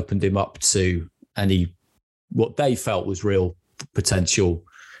have opened him up to any, what they felt was real potential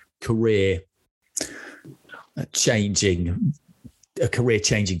career-changing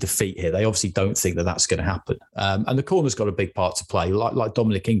defeat here. They obviously don't think that that's going to happen. And the corner's got a big part to play, like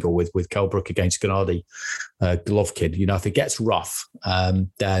Dominic Ingle with Kell Brook against Gennady Golovkin. You know, if it gets rough,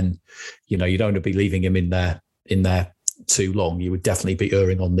 then, you know, you don't want to be leaving him in there too long. You would definitely be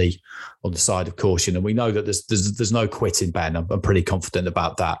erring on the side of caution. And we know that there's no quitting Ben. I'm pretty confident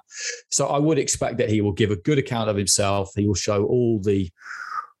about that. So I would expect that he will give a good account of himself. He will show all the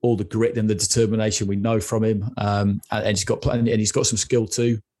grit and the determination we know from him. And he's got plenty, and he's got some skill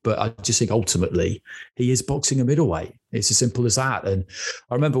too. But I just think ultimately he is boxing a middleweight. It's as simple as that. And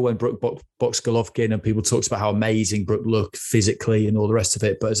I remember when Brook boxed Golovkin and people talked about how amazing Brook looked physically and all the rest of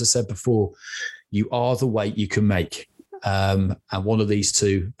it. But as I said before, you are the weight you can make. And one of these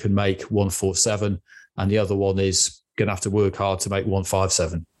two can make 147 and the other one is going to have to work hard to make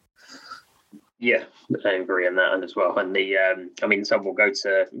 157. Yeah, I agree on that as well. And I mean, some will go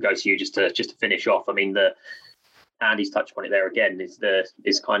to you just to finish off. I mean, Andy's touched on it there again.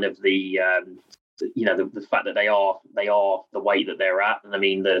 Is kind of the fact that they are the weight that they're at, and I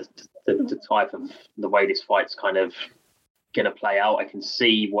mean the type of the way this fight's kind of going to play out. I can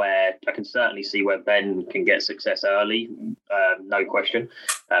certainly see where Ben can get success early, no question.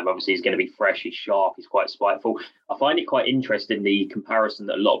 Obviously, he's going to be fresh, he's sharp, he's quite spiteful. I find it quite interesting, the comparison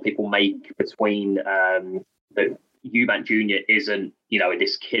that a lot of people make between that Eubank Jr. isn't,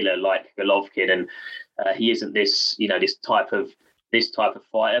 this killer like Golovkin, and he isn't this type of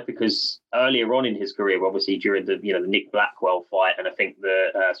fighter, because earlier on in his career, obviously during the Nick Blackwell fight and I think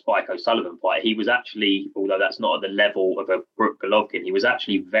the Spike O'Sullivan fight, he was actually, although that's not at the level of a Brook Golovkin, he was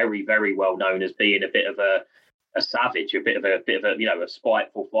actually very, very well known as being a bit of a savage, a bit of a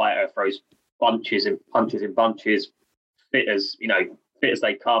spiteful fighter, throws punches in bunches, fit as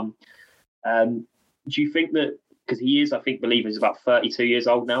they come. Do you think that, because he is, I believe he's about 32 years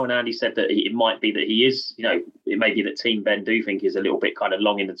old now, and Andy said that it might be that he is, it may be that Team Ben do think he's a little bit kind of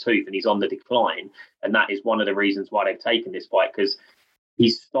long in the tooth and he's on the decline, and that is one of the reasons why they've taken this fight, because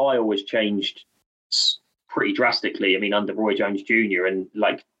his style has changed pretty drastically. I mean, under Roy Jones Jr., and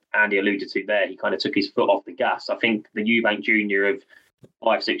like Andy alluded to there, he kind of took his foot off the gas. I think the Eubank Jr. of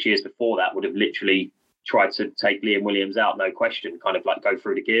 5-6 years before that would have literally tried to take Liam Williams out, no question, kind of like go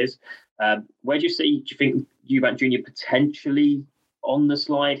through the gears. Where do you think Eubank Jr. potentially on the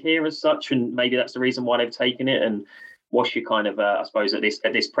slide here as such, and maybe that's the reason why they've taken it? And what's your kind of, I suppose at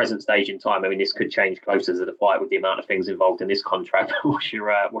this present stage in time, I mean, this could change closer to the fight with the amount of things involved in this contract. What's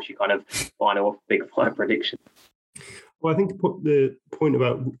your kind of final big fight prediction? Well, I think the point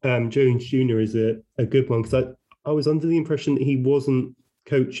about Jones Jr. is a good one, because I was under the impression that he wasn't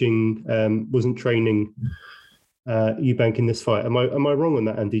coaching, wasn't training Eubank in this fight. Am I wrong on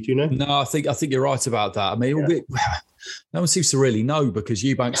that, Andy? Do you know? No, I think you're right about that. I mean, no one seems to really know, because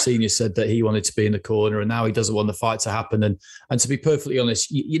Eubank Senior said that he wanted to be in the corner, and now he doesn't want the fight to happen. And to be perfectly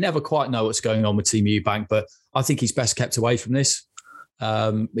honest, you never quite know what's going on with Team Eubank, but I think he's best kept away from this.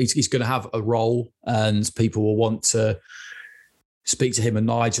 He's going to have a role, and people will want to speak to him and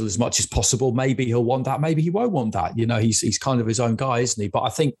Nigel as much as possible. Maybe he'll want that, maybe he won't want that. He's kind of his own guy, isn't he? But I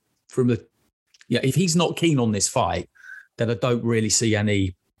think if he's not keen on this fight, then I don't really see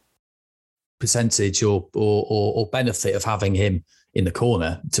any percentage or benefit of having him in the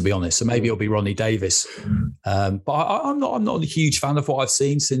corner, to be honest. So maybe it'll be Ronnie Davis. But I'm not a huge fan of what I've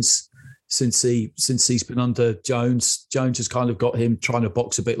seen since he's been under Jones. Jones has kind of got him trying to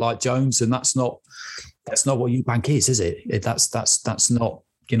box a bit like Jones, and that's not what Eubank is it? That's not,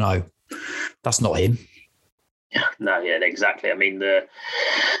 that's not him. No, yeah, exactly. I mean,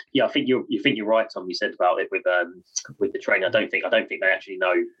 I think you're right, Tom. You said about it with the trainer. I don't think they actually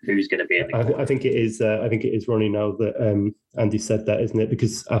know who's going to be in the corner. I think it is. I think it is Ronnie now that Andy said that, isn't it?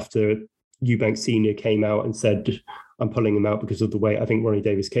 Because after Eubank Senior came out and said, "I'm pulling him out because of the weight," I think Ronnie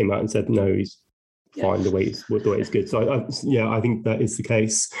Davis came out and said, "No, fine the way it's good. So I think that is the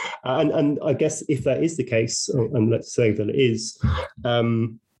case, and I guess if that is the case, and let's say that it is,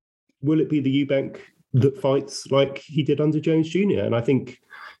 will it be the Eubank that fights like he did under Jones Jr.? And I think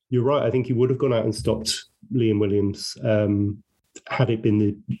you're right. I think he would have gone out and stopped Liam Williams had it been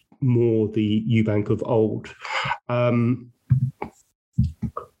the Eubank of old.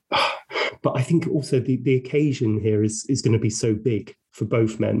 But I think also the occasion here is going to be so big for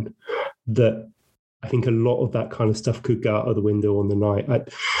both men that I think a lot of that kind of stuff could go out of the window on the night.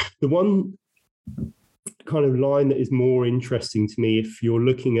 The one kind of line that is more interesting to me, if you're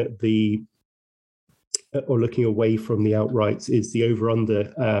looking at looking away from the outrights, is the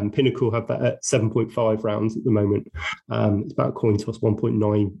over-under. Pinnacle have that at 7.5 rounds at the moment. It's about a coin toss,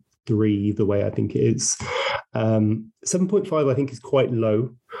 1.93 the way I think it is. 7.5 I think is quite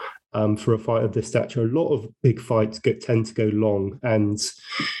low for a fight of this stature. A lot of big fights tend to go long, and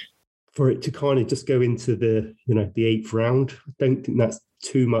for it to kind of just go into the 8th round, I don't think that's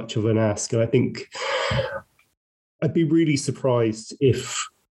too much of an ask. And I think I'd be really surprised if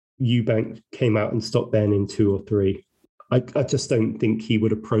Eubank came out and stopped Ben in 2 or 3. I just don't think he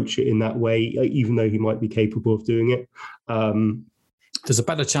would approach it in that way, even though he might be capable of doing it. There's a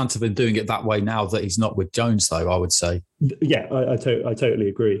better chance of him doing it that way now that he's not with Jones, though, I would say. Yeah, I totally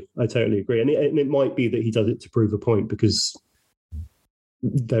agree. And it might be that he does it to prove a point because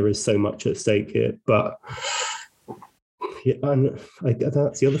there is so much at stake here. But yeah, and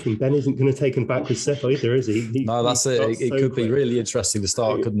that's the other thing. Ben isn't going to take him backwards step either, is he? No, that's it. It could be really interesting to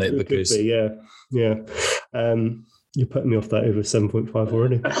start, couldn't it? Because could be, yeah. You're putting me off that over 7.5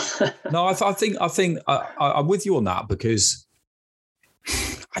 already. No, I think I'm with you on that because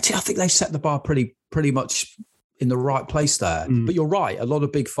actually I think they've set the bar pretty much in the right place there. But you're right. A lot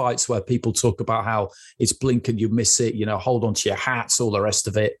of big fights where people talk about how it's blink and you miss it, hold on to your hats, all the rest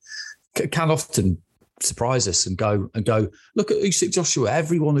of it, can often surprise us and go, look at Usyk Joshua.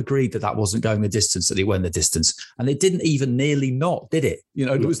 Everyone agreed that wasn't going the distance, that he went the distance. And it didn't even nearly not, did it?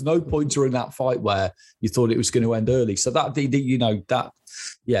 There was no point during that fight where you thought it was going to end early. So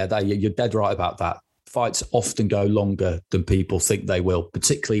you're dead right about that. Fights often go longer than people think they will,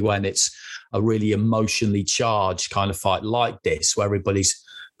 particularly when it's a really emotionally charged kind of fight like this, where everybody's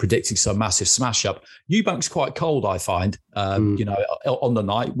predicting some massive smash up. Eubank's quite cold, I find, on the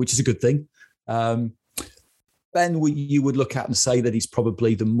night, which is a good thing. Ben, you would look at and say that he's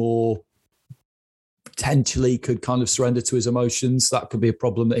probably the more potentially could kind of surrender to his emotions. That could be a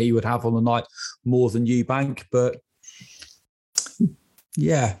problem that he would have on the night more than Eubank. But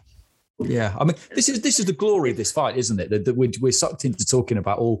yeah. I mean, this is the glory of this fight, isn't it? That we're sucked into talking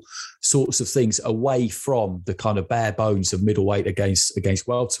about all sorts of things away from the kind of bare bones of middleweight against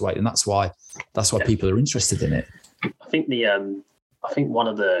welterweight, and that's why people are interested in it. I think one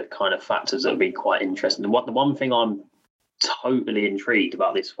of the kind of factors that would be quite interesting, and the one thing I'm totally intrigued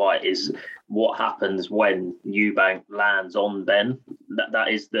about this fight is what happens when Eubank lands on Ben. That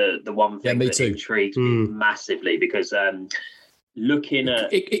is the one thing that intrigues me massively, because looking at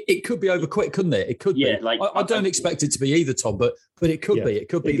it could be over quick, couldn't it? It could be. I don't expect it to be either, Tom, but it could be. It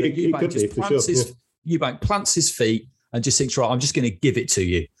could be that Eubank plants his feet and just thinks, right, I'm just going to give it to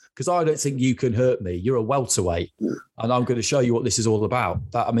you, because I don't think you can hurt me. You're a welterweight, and I'm going to show you what this is all about.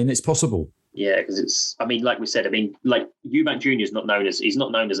 It's possible. Yeah, because like we said, like Eubank Jr. is not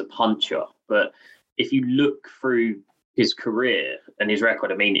known as a puncher, but if you look through his career and his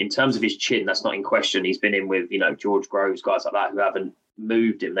record, in terms of his chin, that's not in question. He's been in with, George Groves, guys like that who haven't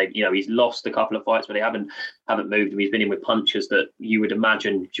moved him. He's lost a couple of fights where they haven't moved him. He's been in with punchers that you would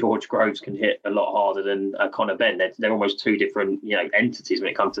imagine George Groves can hit a lot harder than Conor Benn. They're almost two different, entities when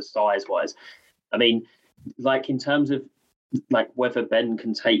it comes to size wise. In terms of whether Ben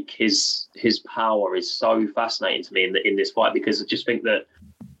can take his power is so fascinating to me in this fight, because I just think that,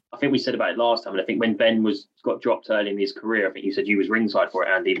 I think we said about it last time, and I think when Ben got dropped early in his career, I think you said you was ringside for it,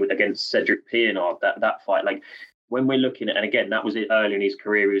 Andy, against Cedric Pienaar, that fight. When we're looking at, and again, that was it early in his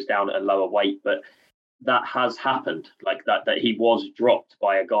career, he was down at a lower weight, but that has happened, that he was dropped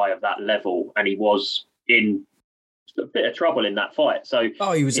by a guy of that level, and he was in a bit of trouble in that fight. So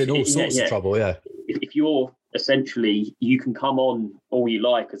he was in all sorts of trouble, yeah. If you're essentially, you can come on all you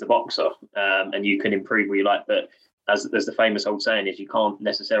like as a boxer, and you can improve what you like, but as the famous old saying is, you can't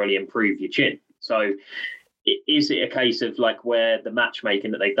necessarily improve your chin. So is it a case of where the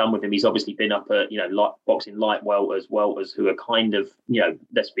matchmaking that they've done with him, he's obviously been up at, boxing light welters who are kind of,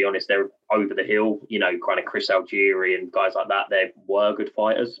 let's be honest, they're over the hill, kind of Chris Algieri and guys like that. They were good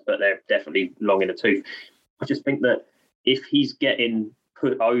fighters, but they're definitely long in the tooth. I just think that if he's getting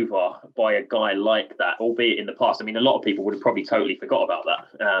put over by a guy like that, albeit in the past. I mean, a lot of people would have probably totally forgot about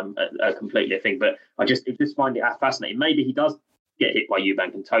that, a completely thing. But I just find it fascinating. Maybe he does get hit by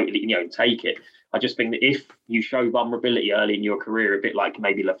Eubank and totally, take it. I just think that if you show vulnerability early in your career, a bit like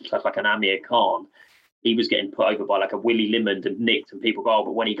maybe like an Amir Khan, he was getting put over by like a Willie Limond and nicked, and people go, oh,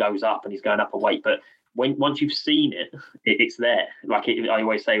 but when he goes up and he's going up a weight, but once you've seen it, it's there. Like I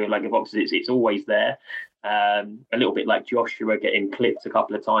always say with like the boxers, it's always there. A little bit like Joshua getting clipped a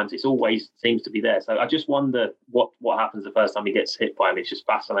couple of times. It's always seems to be there. So I just wonder what happens the first time he gets hit by him. It's just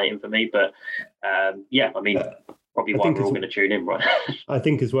fascinating for me. But probably why we're all going to tune in, right? I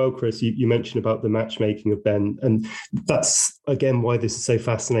think as well, Chris, you mentioned about the matchmaking of Ben, and that's again why this is so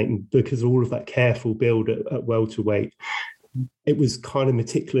fascinating, because all of that careful build at welterweight. It was kind of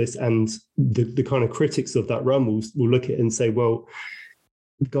meticulous, and the kind of critics of that run will look at it and say, well,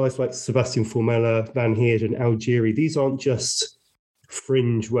 guys like Sebastian Formella, Van Heerd and Algieri, these aren't just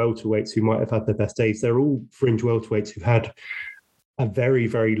fringe welterweights who might have had their best days. They're all fringe welterweights who've had a very,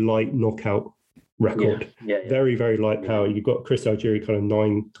 very light knockout record. Yeah. Very, very light power. You've got Chris Algieri, kind of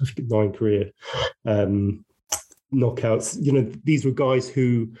nine career knockouts. These were guys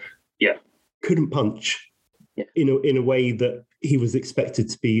who couldn't punch in a way that he was expected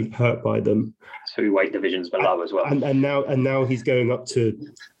to be hurt by them. 2 weight divisions below as well. And now he's going up to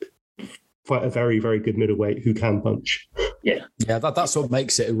fight a very, very good middleweight who can punch. Yeah. That's what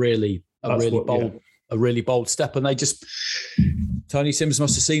makes it a really bold step. And Tony Sims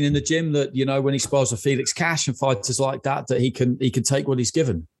must have seen in the gym that, when he spars with Felix Cash and fighters like that he can take what he's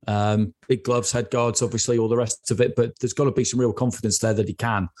given. Big gloves, head guards, obviously all the rest of it, but there's got to be some real confidence there that he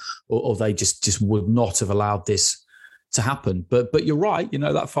can, or they just would not have allowed this to happen. But you're right,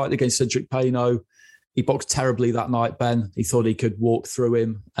 that fight against Cedric Payno, he boxed terribly that night, Ben. He thought he could walk through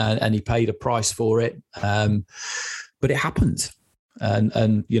him and he paid a price for it. But it happened.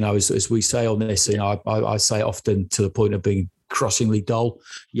 And as we say on this, I say often to the point of being crushingly dull,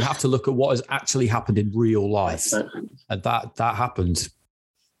 you have to look at what has actually happened in real life. And that happened.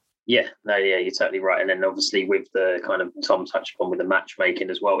 Yeah, you're totally right. And then obviously with the kind of Tom touched upon with the matchmaking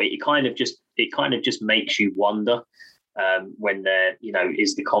as well, it kind of just makes you wonder when there,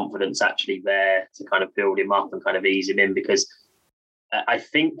 is the confidence actually there to kind of build him up and kind of ease him in? Because I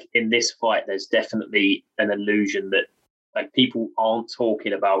think in this fight, there's definitely an illusion that like people aren't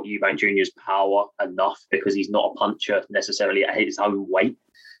talking about Eubank Jr.'s power enough, because he's not a puncher necessarily at his own weight,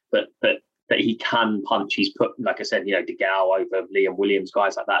 but that he can punch. He's put, like I said, DeGao over Liam Williams,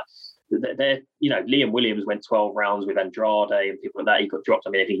 guys like that. They're Liam Williams went 12 rounds with Andrade and people like that. He got dropped.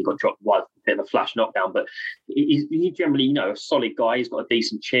 I think he got dropped a bit of a flash knockdown, but he's generally, a solid guy. He's got a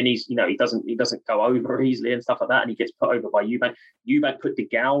decent chin. He's, he doesn't go over easily and stuff like that. And he gets put over by Eubank. Eubank put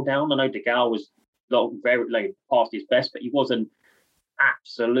DeGao down. I know DeGao was very past his best, but he wasn't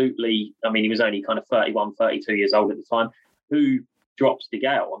absolutely. I mean, he was only kind of 31, 32 years old at the time. Who drops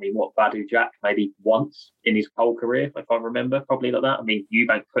DeGale? I mean, Badu Jack maybe once in his whole career, if I remember, probably like that. I mean,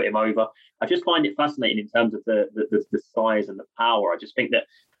 Eubank put him over. I just find it fascinating in terms of the size and the power. I just think that,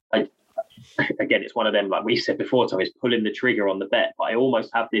 again, it's one of them, like we said before, Tom, is pulling the trigger on the bet. But I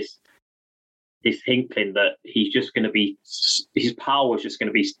almost have this inkling that he's just going to be, his power is just going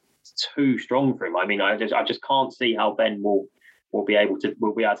to be too strong for him. I mean, I just can't see how Ben will be able to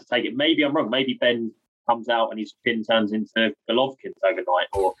take it. Maybe I'm wrong. Maybe Ben comes out and his chin turns into Golovkin's overnight,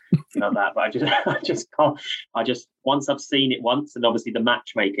 or that. But I just can't. Once I've seen it once, and obviously the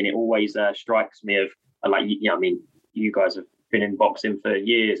matchmaking, it always strikes me of like, I mean, you guys have been in boxing for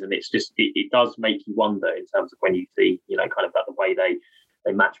years, and it's just it does make you wonder in terms of when you see kind of like the way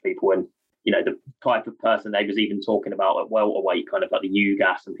they match people, and the type of person they was even talking about at welterweight, kind of like the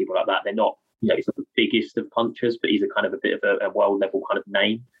Ugas and people like that. They're not, he's not the biggest of punchers, but he's a kind of a bit of a world level kind of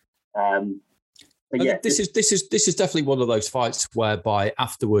name. But yeah, this is definitely one of those fights whereby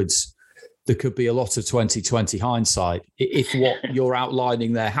afterwards there could be a lot of 20/20 hindsight if what you're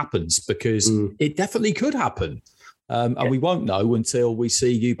outlining there happens, because it definitely could happen. And we won't know until we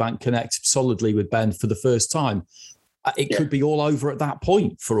see Eubank connect solidly with Ben for the first time. It could be all over at that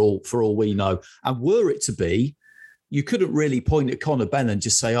point for all we know. And were it to be, you couldn't really point at Conor Benn and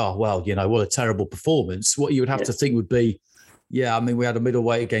just say, oh, well, what a terrible performance. What you would have to think would be, we had a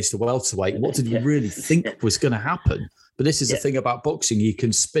middleweight against a welterweight. What did we really think was going to happen? But this is the thing about boxing. You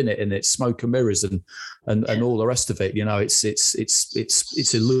can spin it and it's smoke and mirrors and all the rest of it.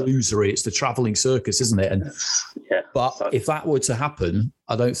 It's illusory. It's the traveling circus, isn't it? But if that were to happen,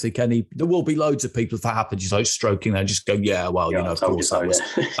 I don't think there will be loads of people if that happens, stroking there and just go, of course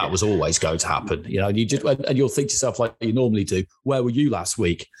that was always going to happen. You just, and you'll think to yourself like you normally do, where were you last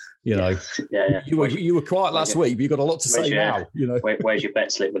week? You know, you were quiet last week, but you got a lot to say now. You know, where's your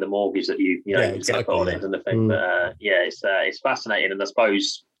bet slip with a mortgage that you know exactly, put on it and the thing. But it's fascinating, and I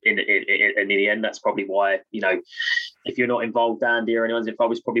suppose in the end, that's probably why, you know, if you're not involved, Andy, or anyone's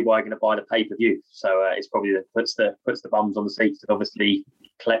involved, it's probably why you're going to buy the pay-per-view. So it's probably puts the bums on the seats and obviously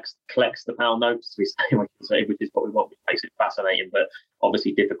collects the pound notes, which is probably what makes it fascinating, but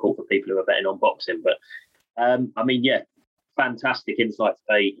obviously difficult for people who are betting on boxing. But I mean, yeah, fantastic insight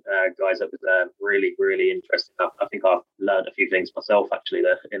today, guys. That was really, really interesting. I think I've learned a few things myself actually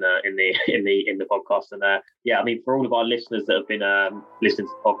in the podcast. And yeah, I mean, for all of our listeners that have been listening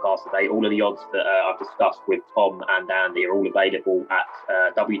to the podcast today, all of the odds that I've discussed with Tom and Andy are all available at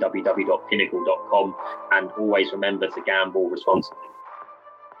www.pinnacle.com. And always remember to gamble responsibly.